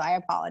direct, so I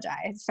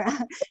apologize.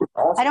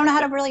 Awesome. I don't know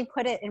how to really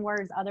put it in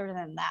words other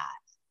than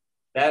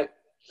that.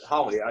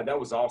 Holly, that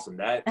was awesome.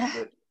 That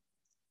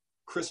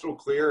crystal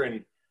clear,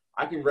 and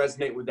I can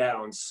resonate with that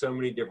on so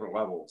many different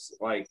levels.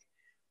 Like,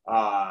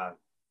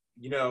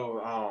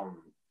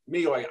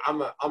 me, like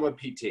I'm a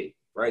PT,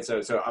 right?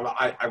 So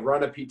I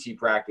run a PT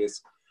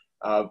practice,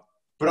 but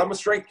I'm a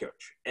strength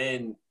coach,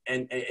 and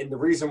the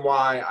reason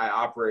why I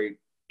operate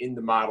in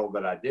the model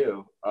that I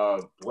do,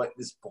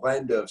 this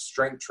blend of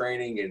strength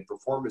training and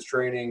performance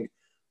training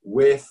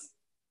with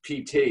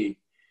PT,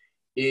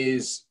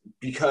 is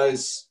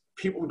because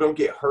people don't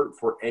get hurt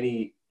for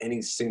any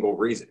single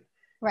reason,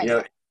 right? You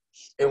know,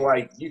 and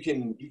like you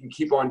can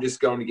keep on just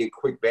going to get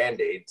quick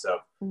Band-Aids of,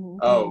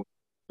 oh,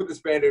 put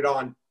this Band-Aid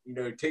on, you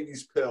know, take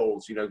these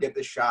pills, you know, get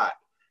this shot,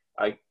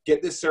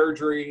 get this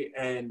surgery,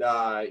 and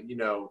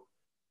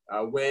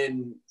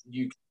when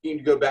you need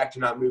to go back to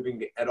not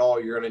moving at all,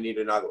 you're going to need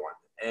another one.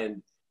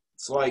 And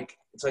it's like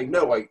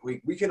no, like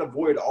we can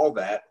avoid all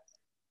that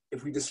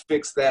if we just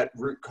fix that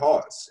root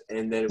cause.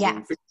 And then when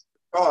we fix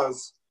the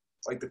cause,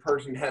 like the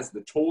person has the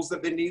tools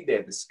that they need, they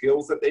have the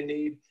skills that they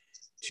need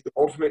to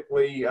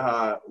ultimately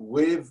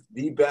live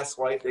the best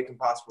life they can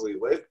possibly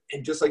live.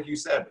 And just like you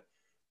said,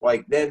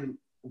 like then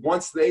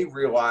once they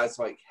realize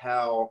like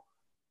how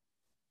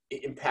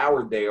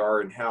empowered they are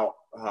and how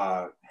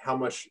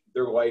much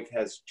their life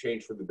has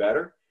changed for the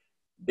better,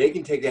 they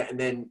can take that and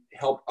then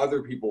help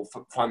other people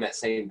find that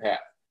same path.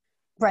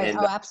 Right. And,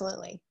 oh,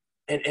 absolutely.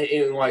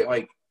 And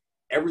like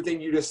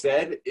everything you just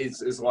said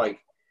is like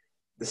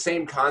the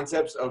same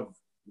concepts of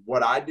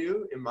what I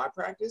do in my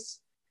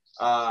practice.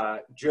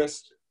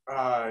 Just,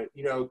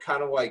 you know,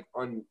 kind of like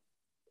on,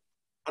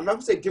 I'm not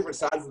gonna say different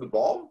sides of the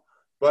ball,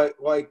 but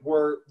like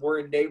we're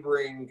in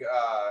neighboring,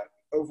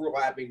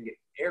 overlapping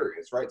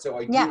areas, right? So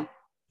like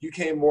you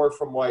came more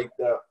from like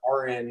the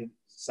RN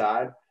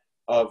side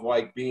of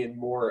like being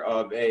more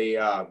of a,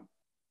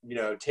 you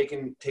know,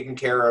 taking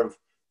care of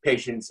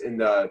patients in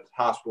the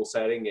hospital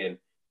setting and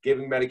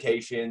giving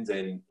medications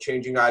and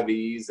changing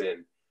IVs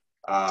and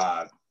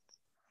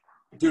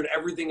doing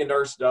everything a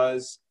nurse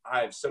does. I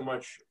have so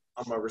much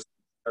on my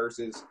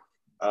nurses.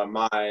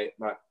 My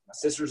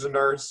sister's a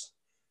nurse.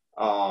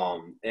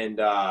 And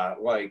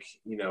like,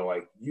 you know,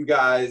 like you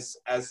guys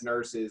as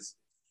nurses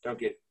don't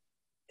get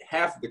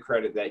half the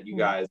credit that you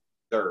guys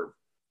deserve.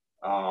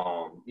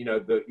 You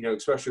know,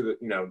 especially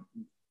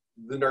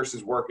the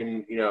nurses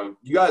working, you know,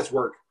 you guys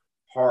work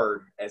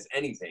hard as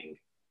anything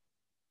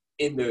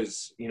in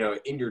those, you know,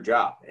 in your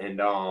job.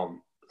 And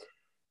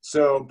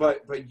so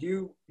but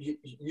you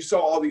saw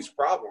all these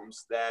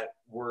problems that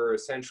were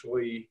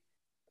essentially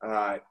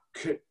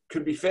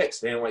could be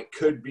fixed and like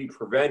could be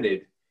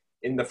prevented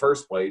in the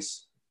first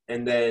place.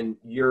 And then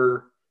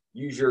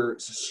use your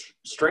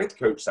strength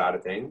coach side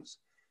of things,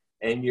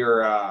 and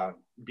you're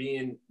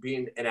being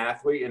an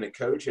athlete and a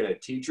coach and a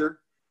teacher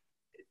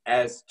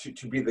as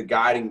to be the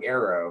guiding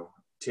arrow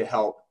to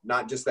help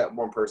not just that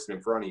one person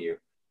in front of you,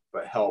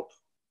 but help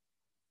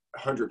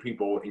 100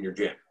 people in your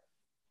gym.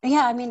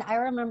 Yeah, I mean, I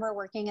remember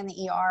working in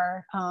the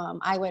ER.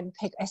 I would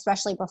pick,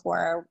 especially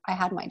before I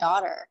had my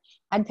daughter,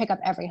 I'd pick up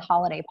every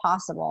holiday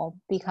possible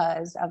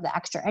because of the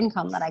extra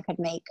income that I could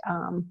make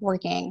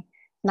working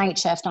night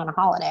shift on a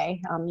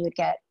holiday. You would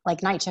get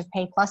like night shift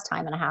pay plus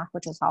time and a half,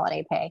 which was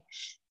holiday pay.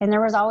 And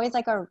there was always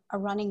like a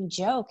running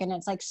joke. And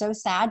it's like so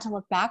sad to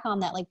look back on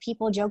that. Like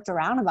people joked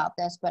around about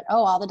this, but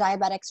all the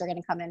diabetics are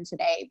going to come in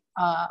today,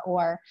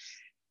 or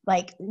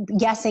like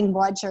guessing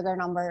blood sugar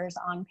numbers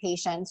on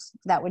patients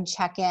that would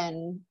check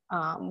in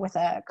with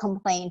a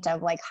complaint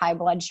of like high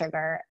blood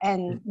sugar.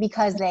 And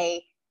because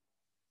they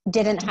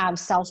didn't have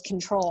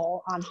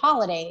self-control on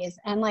holidays.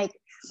 And like,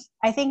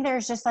 I think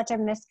there's just such a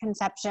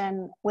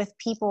misconception with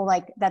people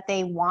like that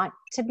they want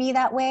to be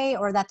that way,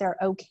 or that they're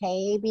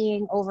okay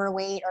being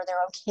overweight, or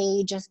they're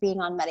okay just being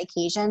on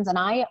medications. And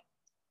I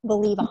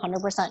believe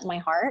 100% in my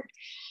heart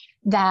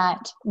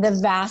that the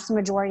vast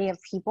majority of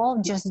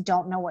people just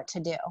don't know what to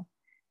do.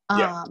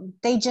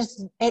 They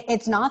just,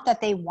 it's not that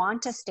they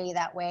want to stay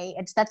that way.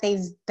 It's that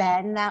they've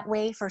been that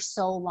way for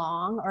so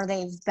long, or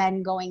they've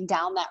been going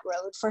down that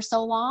road for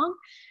so long.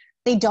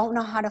 They don't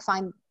know how to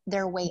find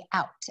their way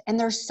out. And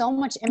there's so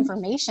much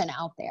information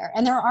out there,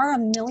 and there are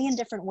a million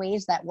different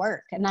ways that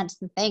work. And that's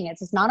the thing.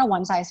 It's not a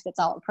one size fits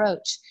all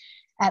approach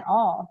at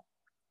all.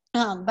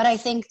 But I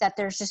think that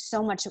there's just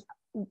so much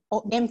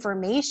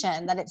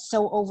information that it's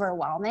so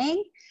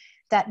overwhelming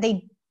that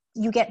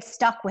you get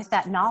stuck with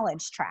that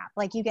knowledge trap.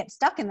 Like you get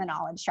stuck in the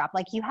knowledge trap.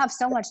 Like you have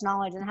so much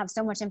knowledge and have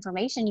so much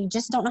information, you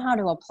just don't know how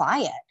to apply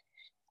it.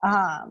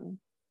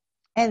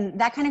 And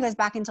that kind of goes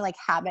back into like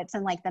habits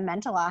and like the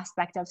mental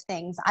aspect of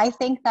things. I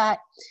think that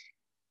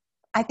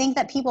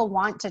people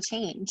want to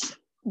change,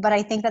 but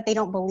I think that they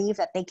don't believe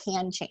that they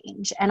can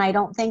change. And I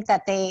don't think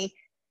that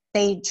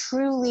they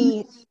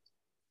truly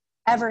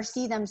ever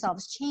see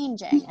themselves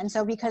changing. And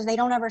so because they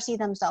don't ever see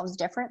themselves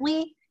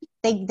differently,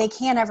 they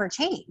can't ever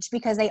change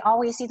because they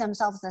always see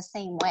themselves the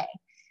same way.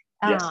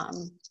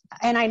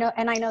 And I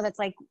know that's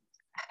like,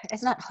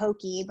 it's not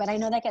hokey, but I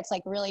know that gets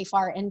like really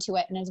far into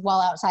it and is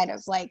well outside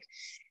of like,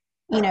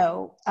 you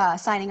know,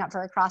 signing up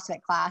for a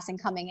CrossFit class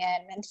and coming in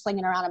and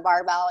slinging around a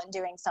barbell and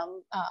doing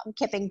some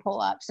kipping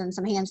pull-ups and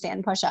some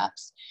handstand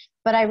push-ups.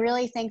 But I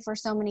really think for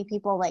so many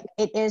people, like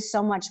it is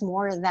so much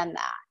more than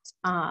that.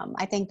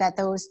 I think that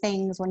those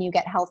things, when you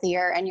get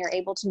healthier and you're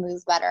able to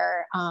move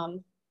better,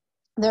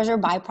 those are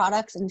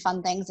byproducts and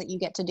fun things that you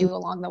get to do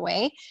along the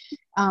way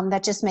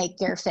that just make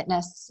your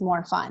fitness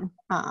more fun.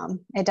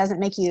 It doesn't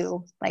make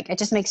you like, it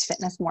just makes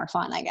fitness more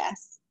fun, I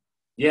guess.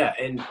 Yeah.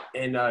 And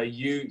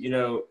you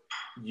know,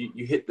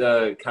 you hit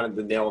the kind of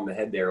the nail on the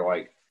head there.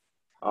 Like,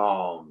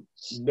 no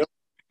one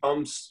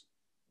comes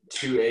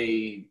to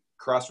a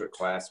CrossFit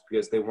class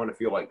because they want to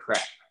feel like crap.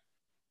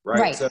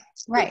 Right. So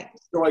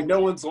like, no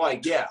one's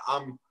like, yeah,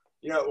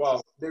 you know,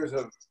 well, there's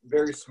a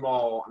very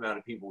small amount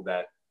of people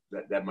that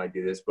might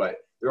do this, but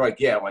they're like,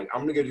 yeah, like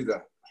I'm going to go do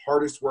the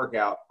hardest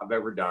workout I've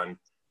ever done.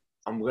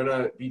 I'm going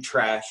to be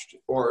trashed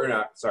or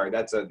not. Sorry,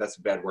 that's a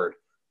bad word.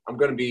 I'm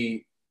going to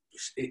be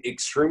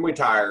extremely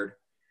tired.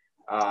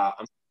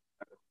 I'm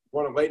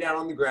going to lay down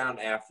on the ground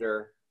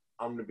after.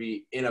 I'm going to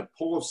be in a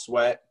pool of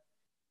sweat.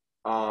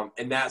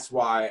 And that's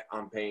why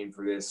I'm paying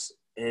for this.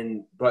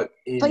 But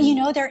you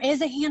know, there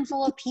is a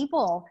handful of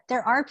people.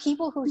 There are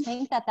people who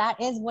think that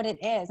is what it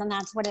is, and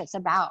that's what it's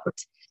about.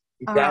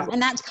 Exactly.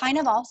 And that's kind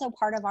of also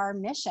part of our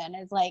mission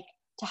is like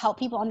to help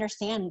people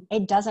understand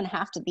it doesn't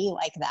have to be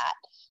like that.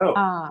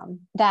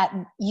 that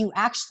you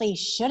actually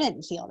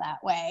shouldn't feel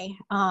that way.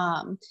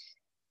 And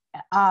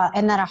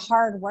that a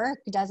hard work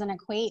doesn't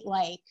equate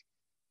like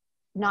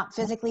not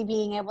physically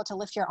being able to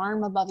lift your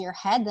arm above your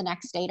head the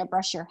next day to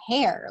brush your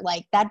hair.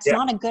 Like that's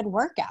not a good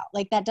workout.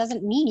 Like that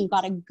doesn't mean you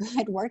got a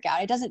good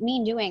workout. It doesn't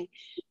mean doing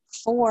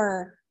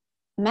 4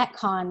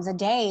 Metcons a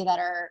day that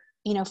are,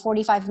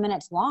 45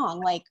 minutes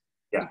long. Like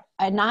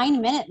a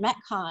 9-minute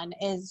Metcon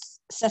is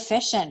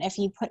sufficient if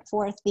you put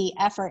forth the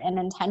effort and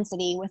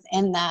intensity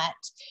within that.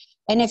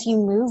 And if you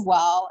move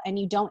well and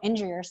you don't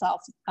injure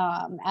yourself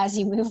as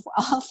you move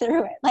well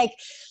through it, like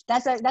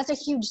that's a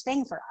huge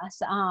thing for us.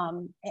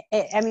 That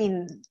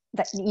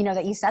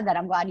you said that,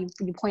 I'm glad you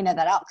pointed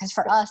that out, because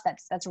for us,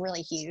 that's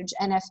really huge.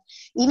 And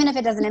even if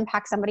it doesn't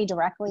impact somebody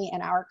directly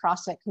in our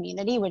CrossFit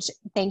community, which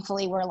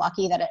thankfully we're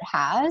lucky that it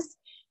has,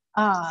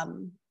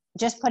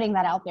 just putting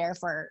that out there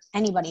for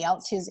anybody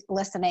else who's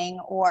listening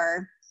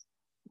or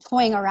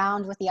toying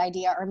around with the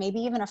idea, or maybe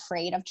even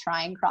afraid of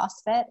trying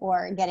CrossFit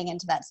or getting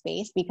into that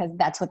space because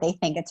that's what they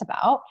think it's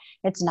about.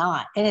 It's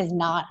not. It is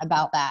not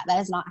about that.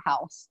 That is not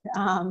health.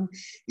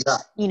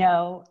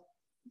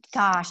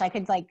 Gosh, I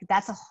could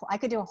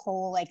do a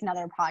whole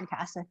another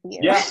podcast with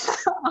you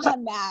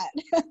on that.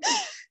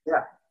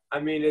 Yeah.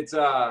 I mean, it's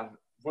one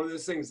of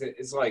those things that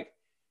it's like,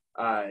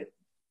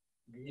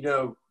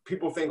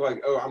 people think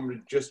like, oh, I'm going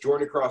to just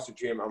join a CrossFit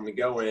gym. I'm going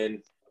to go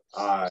in,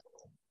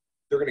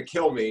 they're going to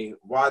kill me.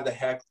 Why the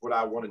heck would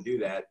I want to do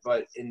that?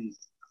 But in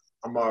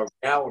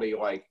reality,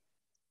 like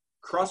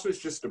CrossFit's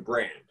just a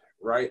brand,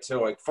 right?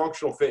 So like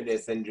functional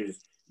fitness and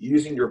just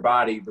using your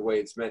body the way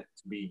it's meant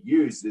to be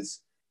used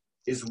is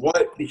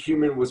what the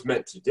human was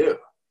meant to do.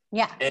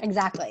 Yeah,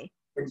 exactly.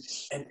 And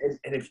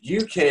if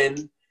you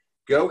can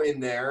go in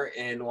there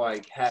and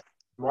like have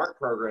smart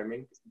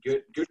programming,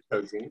 good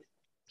coaching,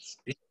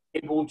 be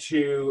able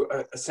to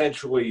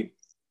essentially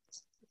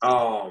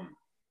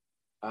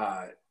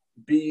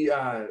be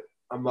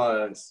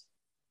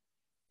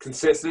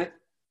consistent,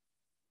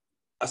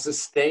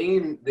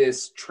 sustain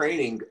this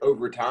training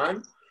over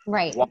time,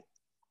 right?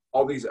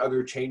 All these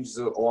other changes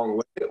along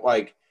with it,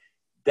 like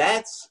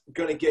that's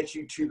gonna get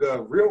you to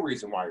the real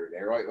reason why you're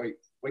there.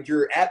 Like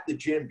you're at the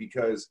gym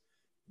because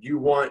you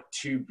want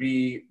to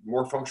be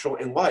more functional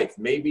in life.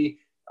 Maybe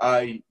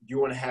you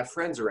want to have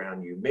friends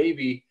around you.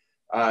 Maybe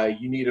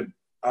you need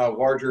a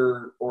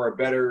larger or a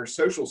better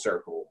social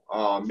circle.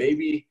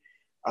 Maybe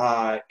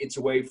it's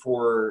a way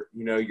for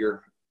you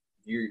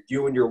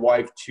and your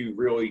wife to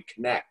really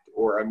connect,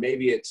 or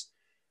maybe it's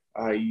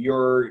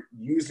you're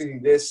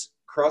using this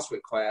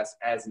CrossFit class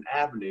as an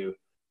avenue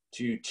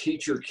to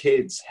teach your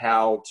kids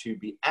how to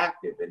be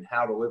active and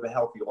how to live a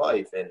healthy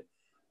life, and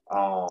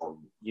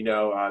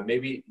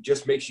maybe it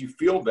just makes you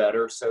feel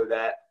better so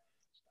that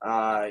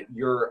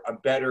you're a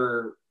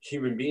better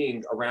human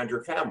being around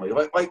your family.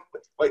 Like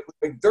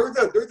they're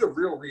the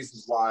real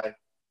reasons why.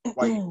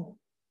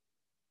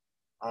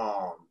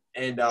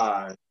 In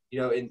a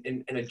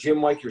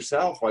gym like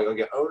yourself, like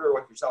an owner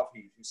like yourself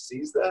who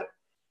sees that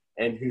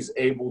and who's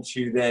able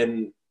to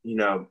then,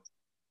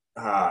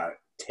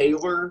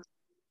 tailor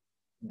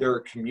their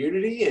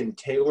community and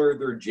tailor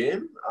their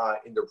gym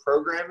in their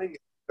programming,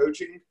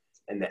 coaching,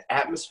 and the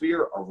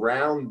atmosphere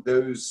around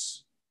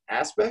those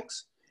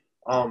aspects,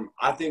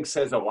 I think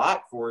says a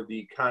lot for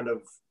the kind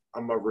of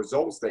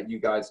results that you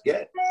guys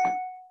get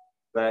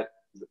that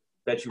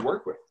you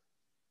work with.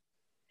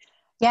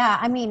 Yeah,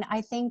 I mean,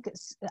 I think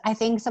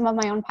some of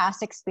my own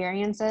past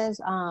experiences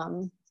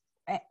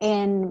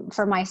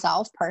for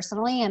myself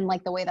personally, and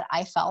like the way that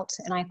I felt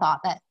and I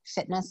thought that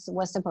fitness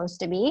was supposed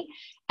to be,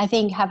 I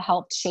think have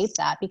helped shape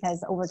that,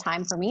 because over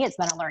time for me, it's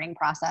been a learning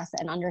process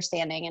and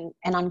understanding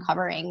and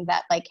uncovering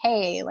that, like,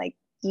 hey, like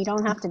you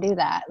don't have to do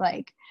that.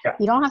 Like,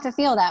 you don't have to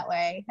feel that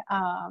way.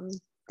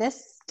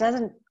 This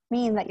doesn't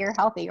mean that you're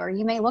healthy, or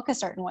you may look a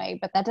certain way,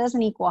 but that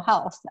doesn't equal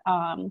health.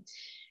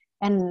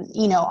 And,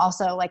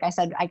 also, like I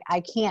said,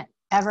 I can't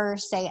ever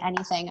say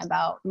anything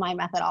about my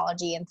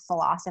methodology and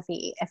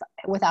philosophy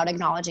without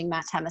acknowledging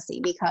Matt Hennessy,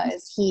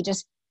 because he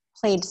just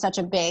played such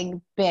a big,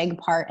 big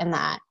part in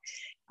that.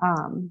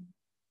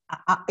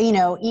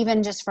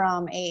 Even just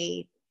from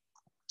he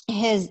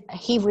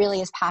really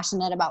is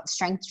passionate about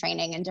strength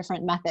training and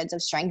different methods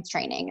of strength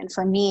training. And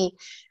for me,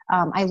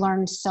 I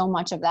learned so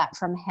much of that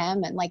from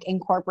him, and like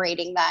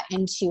incorporating that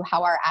into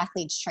how our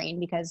athletes train,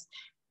 because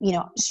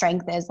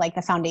strength is like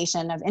the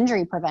foundation of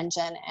injury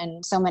prevention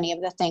and so many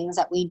of the things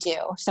that we do.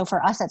 So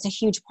for us, that's a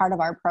huge part of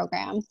our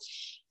program.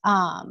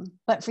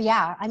 But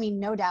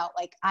no doubt,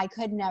 like I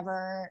would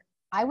never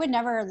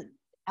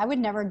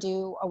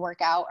do a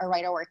workout or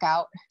write a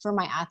workout for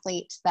my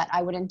athletes that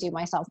I wouldn't do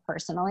myself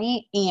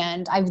personally.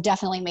 And I've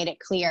definitely made it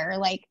clear,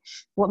 like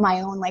what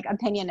my own like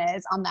opinion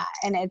is on that.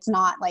 And it's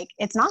not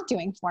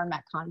doing 4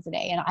 Metcons a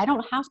day. And I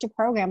don't have to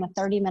program a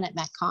 30-minute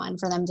Metcon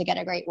for them to get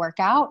a great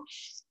workout.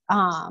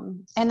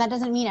 And that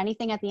doesn't mean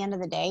anything at the end of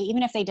the day,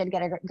 even if they did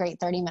get a great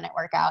 30-minute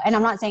workout. And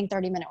I'm not saying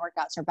 30-minute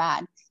workouts are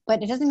bad,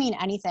 but it doesn't mean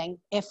anything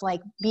if like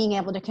being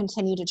able to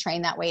continue to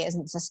train that way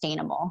isn't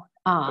sustainable.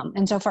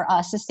 And so for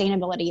us,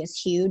 sustainability is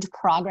huge.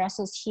 Progress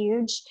is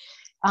huge.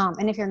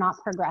 And if you're not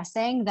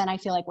progressing, then I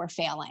feel like we're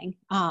failing.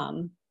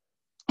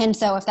 And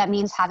so if that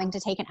means having to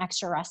take an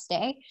extra rest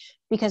day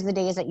because the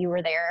days that you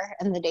were there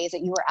and the days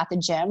that you were at the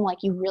gym, like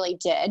you really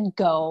did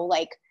go,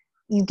 like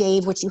you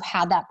gave what you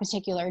had that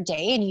particular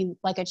day and you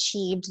like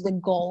achieved the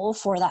goal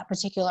for that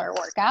particular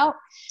workout.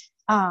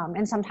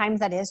 And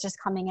sometimes that is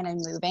just coming in and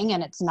moving,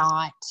 and it's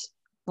not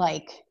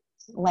like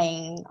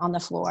laying on the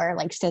floor,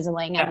 like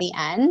sizzling at the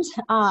end.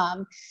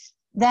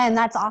 Then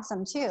that's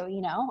awesome too,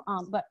 you know?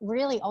 But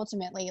really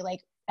ultimately, like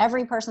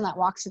every person that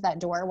walks through that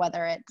door,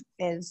 whether it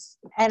is,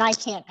 and I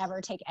can't ever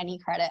take any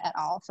credit at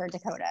all for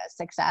Dakota's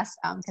success,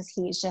 because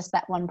he's just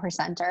that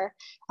 1%er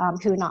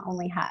who not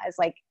only has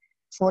like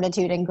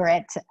fortitude and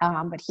grit,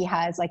 but he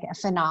has like a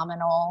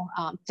phenomenal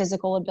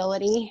physical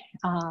ability,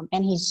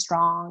 and he's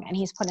strong and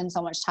he's put in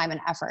so much time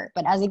and effort.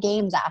 But as a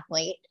games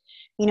athlete,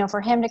 you know,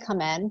 for him to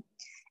come in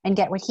and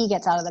get what he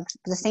gets out of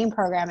the same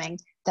programming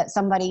that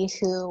somebody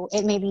who,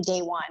 it may be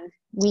day one,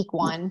 week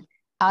one,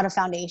 out of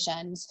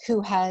foundations,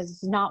 who has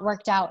not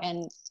worked out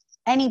in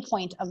any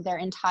point of their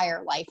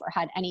entire life or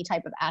had any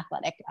type of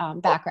athletic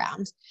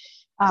background.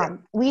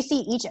 We see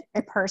each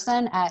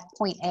person at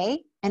point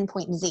A and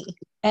point Z.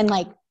 And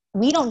like,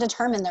 we don't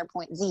determine their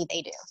point Z,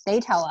 they do.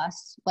 They tell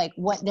us like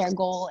what their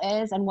goal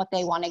is and what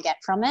they want to get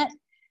from it.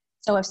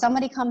 So if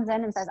somebody comes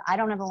in and says, I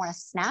don't ever want to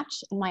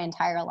snatch in my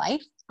entire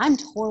life, I'm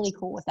totally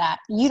cool with that.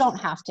 You don't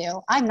have to.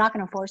 I'm not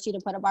going to force you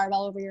to put a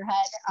barbell over your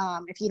head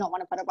if you don't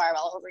want to put a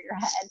barbell over your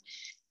head.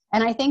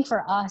 And I think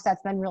for us,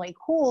 that's been really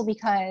cool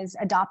because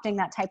adopting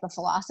that type of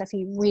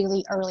philosophy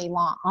really early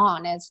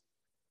on is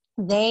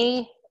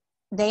they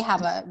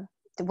have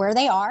where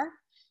they are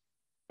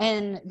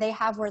and they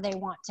have where they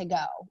want to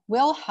go.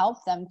 We'll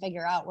help them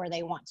figure out where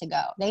they want to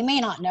go. They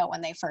may not know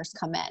when they first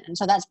come in. And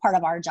so that's part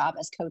of our job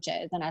as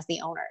coaches and as the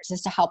owners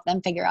is to help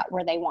them figure out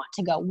where they want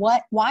to go.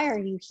 Why are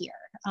you here?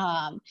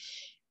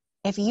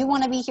 If you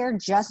want to be here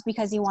just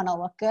because you want to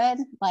look good,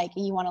 like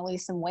you want to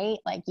lose some weight,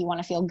 like you want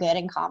to feel good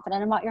and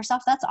confident about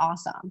yourself, that's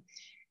awesome.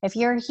 If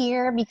you're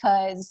here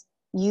because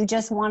you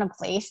just want a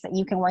place that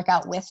you can work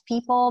out with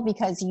people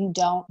because you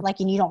don't like,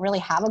 and you don't really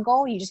have a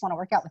goal, you just want to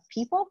work out with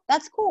people,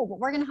 that's cool. But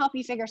we're going to help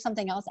you figure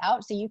something else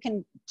out so you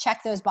can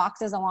check those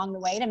boxes along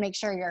the way to make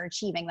sure you're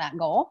achieving that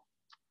goal.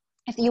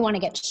 If you want to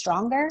get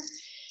stronger,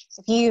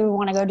 if you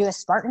want to go do a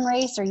Spartan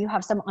race or you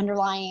have some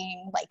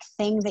underlying like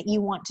thing that you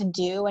want to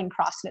do and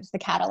CrossFit's the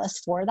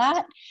catalyst for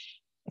that.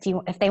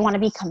 If they want to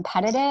be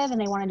competitive and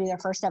they want to do their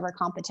first ever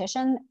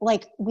competition,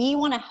 like we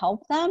want to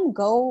help them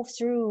go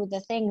through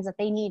the things that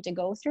they need to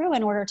go through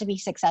in order to be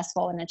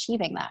successful in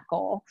achieving that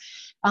goal.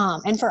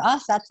 And for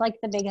us, that's like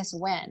the biggest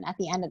win at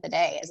the end of the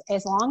day is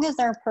as long as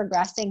they're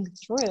progressing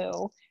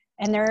through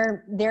and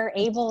they're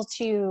able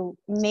to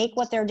make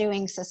what they're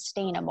doing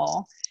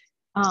sustainable,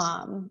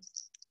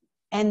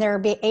 and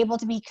they're able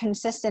to be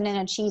consistent in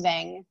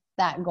achieving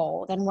that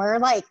goal, then we're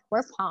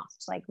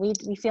pumped. Like we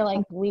feel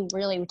like we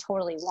really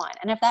totally won.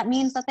 And if that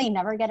means that they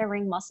never get a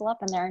ring muscle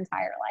up in their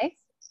entire life,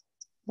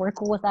 we're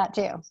cool with that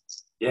too.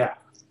 Yeah.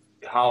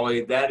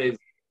 Holly, that is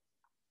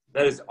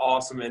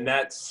awesome. And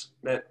that's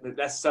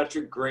such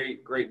a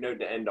great note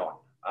to end on.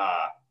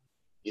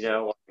 You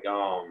know, like,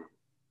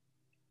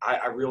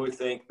 I really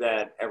think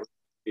that everyone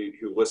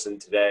who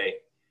listened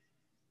today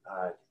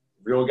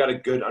really got a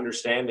good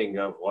understanding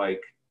of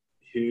like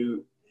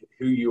who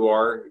you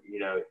are, you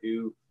know,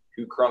 who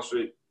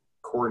CrossFit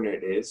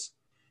Coordinate is,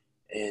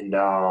 and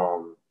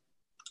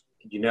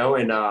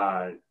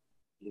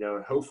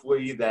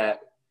hopefully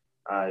that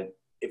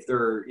if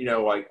there, you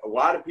know, like a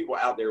lot of people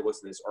out there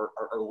listening to this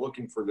are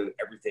looking for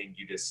everything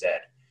you just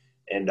said,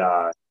 and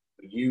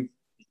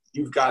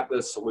you've got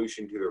the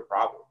solution to their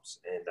problems,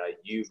 and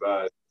you've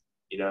the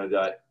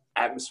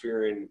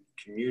atmosphere and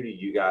community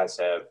you guys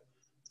have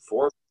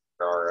formed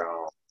are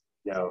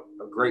a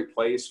great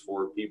place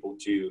for people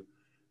to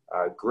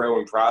grow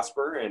and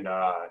prosper and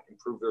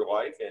improve their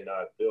life and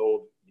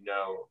build,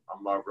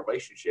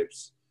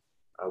 relationships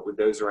with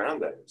those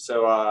around them.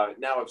 So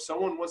now if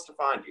someone wants to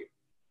find you,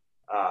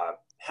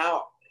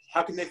 how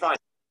can they find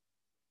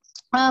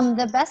you?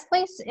 The best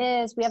place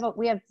is we have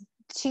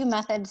two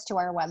methods to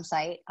our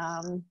website,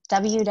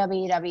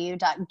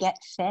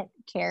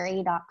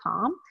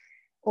 www.getfitcarry.com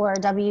or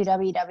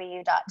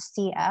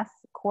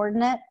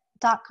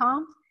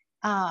www.cfcoordinate.com.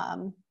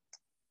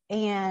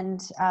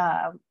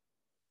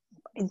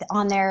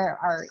 On there,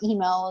 our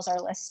emails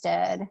are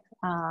listed,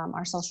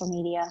 our social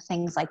media,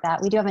 things like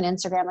that. We do have an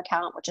Instagram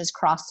account, which is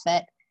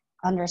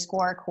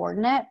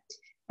CrossFit_coordinate,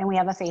 and we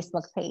have a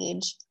Facebook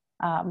page.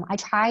 I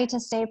try to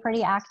stay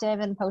pretty active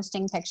in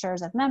posting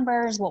pictures of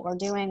members, what we're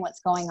doing,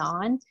 what's going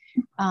on,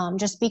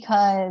 just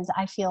because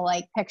I feel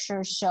like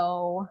pictures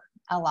show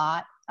a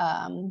lot,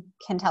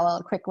 can tell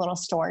a quick little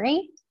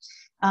story.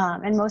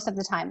 And most of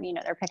the time,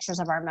 they're pictures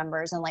of our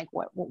members and like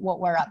what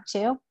we're up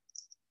to.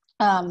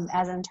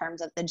 As in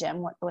terms of the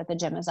gym, what the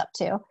gym is up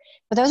to.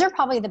 But those are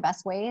probably the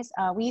best ways.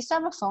 We used to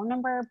have a phone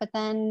number, but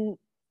then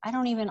I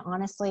don't even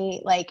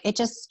honestly, we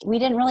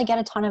didn't really get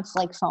a ton of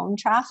like phone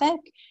traffic.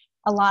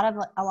 A lot of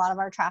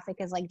our traffic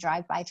is like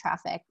drive-by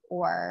traffic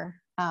or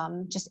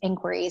just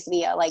inquiries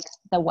via like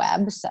the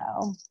web. So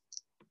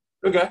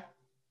Okay.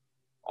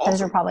 Awesome.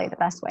 Those are probably the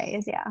best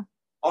ways. Yeah.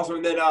 Awesome.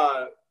 And then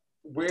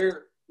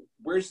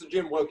where's the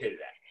gym located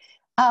at?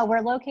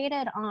 We're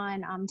located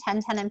on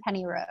 1010 and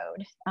Penny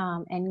Road.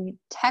 And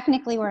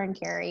technically we're in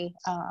Cary.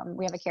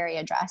 We have a Cary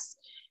address.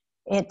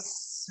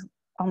 It's,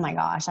 oh my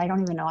gosh, I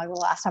don't even know the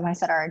last time I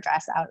said our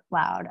address out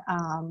loud.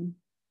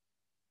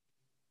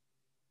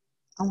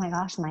 Oh my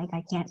gosh, Mike,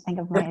 I can't think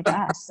of my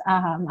address.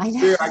 I know.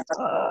 Here, I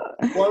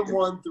got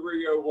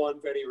 11301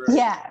 Penny Road.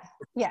 Yeah.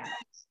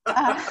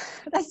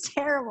 That's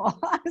terrible.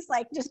 I was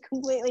like, just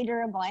completely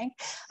drew a blank.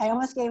 I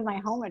almost gave my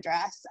home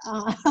address.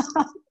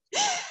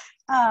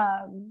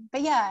 But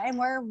yeah, and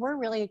we're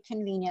really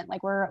convenient.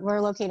 Like we're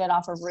located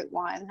off of Route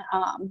 1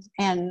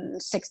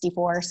 and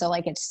 64. So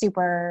like it's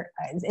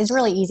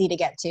really easy to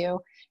get to.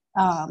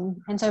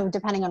 And so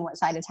depending on what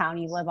side of town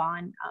you live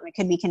on, it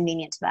could be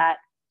convenient to that.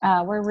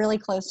 We're really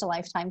close to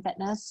Lifetime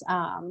Fitness.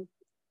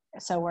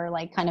 So we're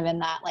like kind of in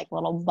that like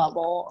little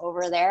bubble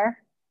over there.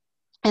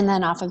 And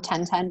then off of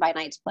 1010 by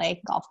Knights Play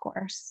golf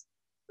course.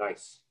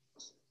 Nice.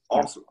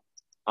 Awesome.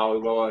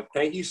 Well,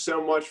 thank you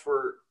so much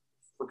for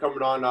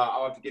coming on.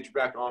 I'll have to get you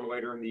back on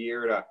later in the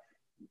year to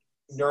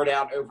nerd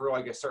out over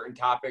like a certain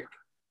topic.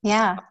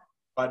 Yeah.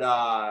 But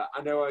I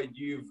know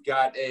you've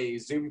got a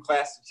Zoom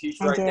class to teach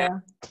right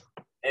now.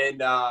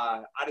 And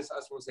I just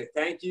want to say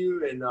thank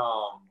you. And,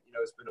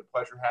 it's been a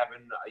pleasure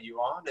having you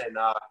on. And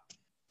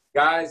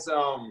guys,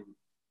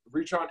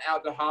 reach on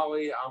out to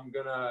Holly. I'm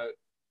going to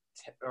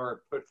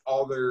put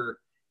all their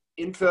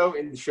info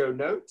in the show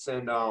notes.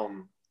 And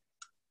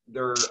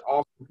they're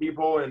awesome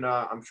people. And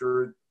I'm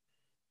sure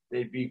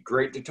they'd be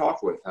great to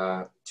talk with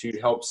to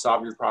help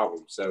solve your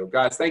problems. So,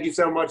 guys, thank you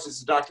so much. This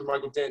is Dr.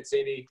 Michael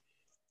Tansini.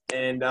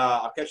 And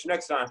I'll catch you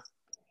next time.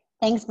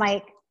 Thanks,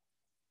 Mike.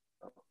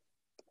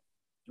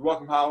 You're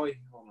welcome, Holly.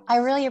 I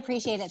really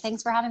appreciate it.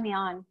 Thanks for having me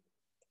on.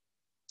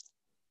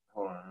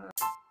 Hold on.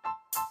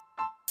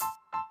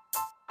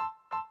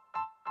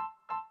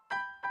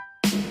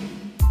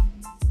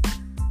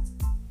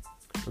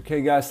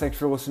 Okay, guys, thanks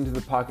for listening to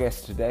the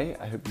podcast today.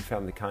 I hope you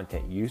found the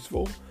content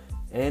useful,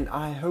 and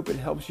I hope it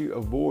helps you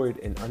avoid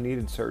an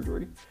unneeded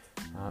surgery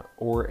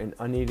or an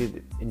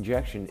unneeded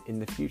injection in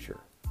the future.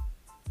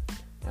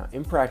 Now,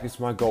 in practice,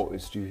 my goal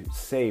is to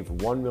save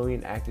 1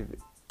 million active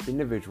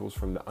individuals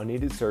from the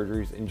unneeded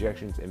surgeries,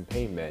 injections, and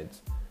pain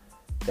meds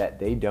that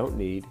they don't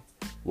need,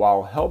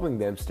 while helping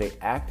them stay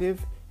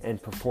active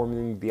and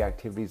performing the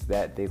activities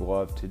that they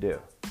love to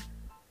do.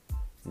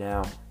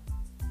 Now,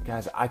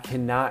 guys, I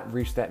cannot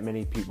reach that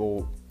many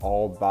people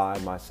all by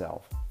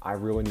myself. I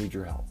really need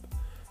your help.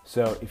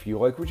 So if you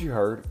like what you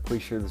heard,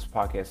 please share this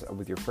podcast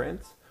with your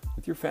friends,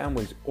 with your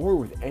families, or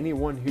with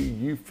anyone who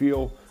you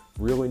feel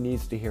really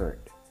needs to hear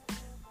it.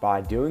 By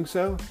doing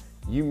so,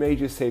 you may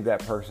just save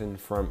that person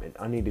from an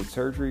unneeded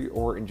surgery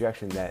or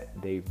injection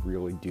that they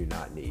really do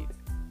not need.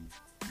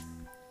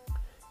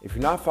 If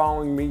you're not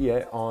following me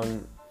yet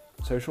on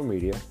social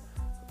media,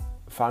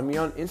 find me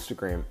on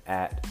Instagram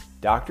at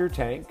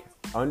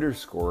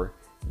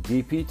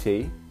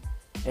drtank_DPT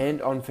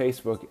and on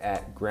Facebook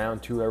at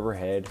Ground to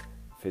Overhead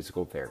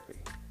Physical Therapy.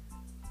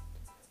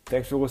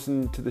 Thanks for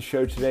listening to the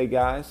show today,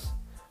 guys.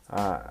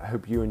 I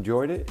hope you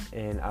enjoyed it,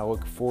 and I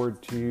look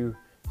forward to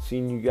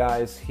seeing you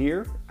guys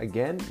here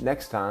again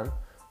next time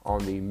on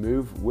the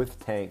Move with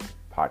Tank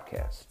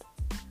podcast.